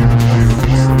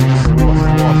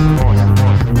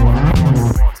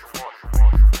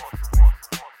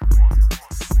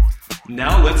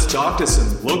Now let's talk to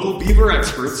some local beaver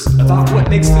experts about what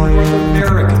makes the North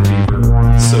American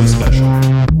beaver so special.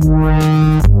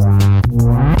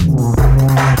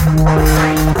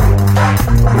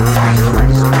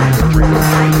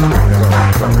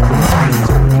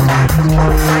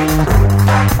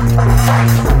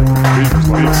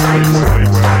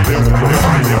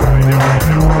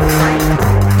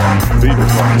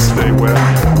 Beavers like to stay wet.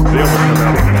 They'll come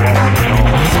out in the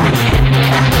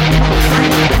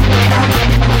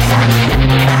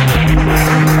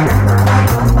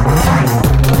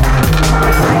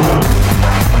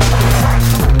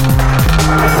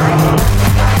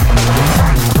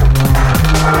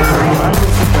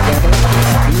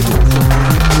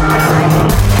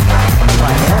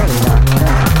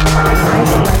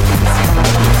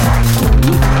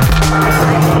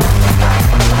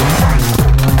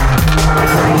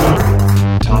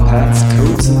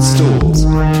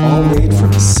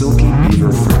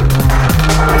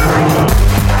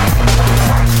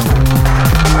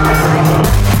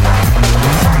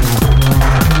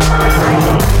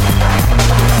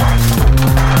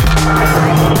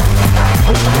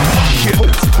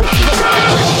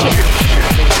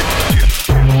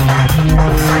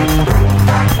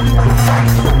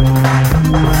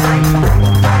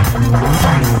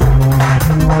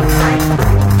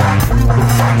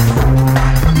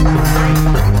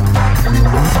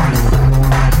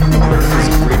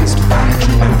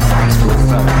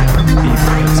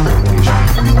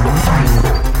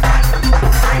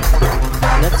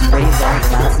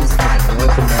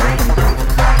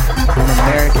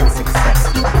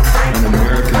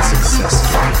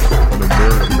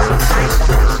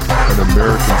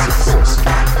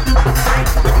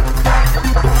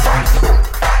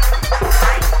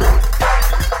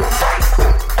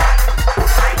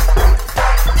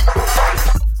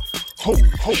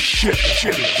Oh shit,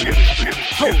 shit, shit, shit.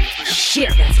 Oh shit,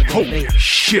 that's a big baby.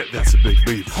 Shit, that's a big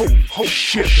baby. Oh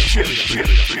shit, shit, shit,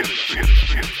 shit, shit,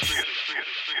 shit.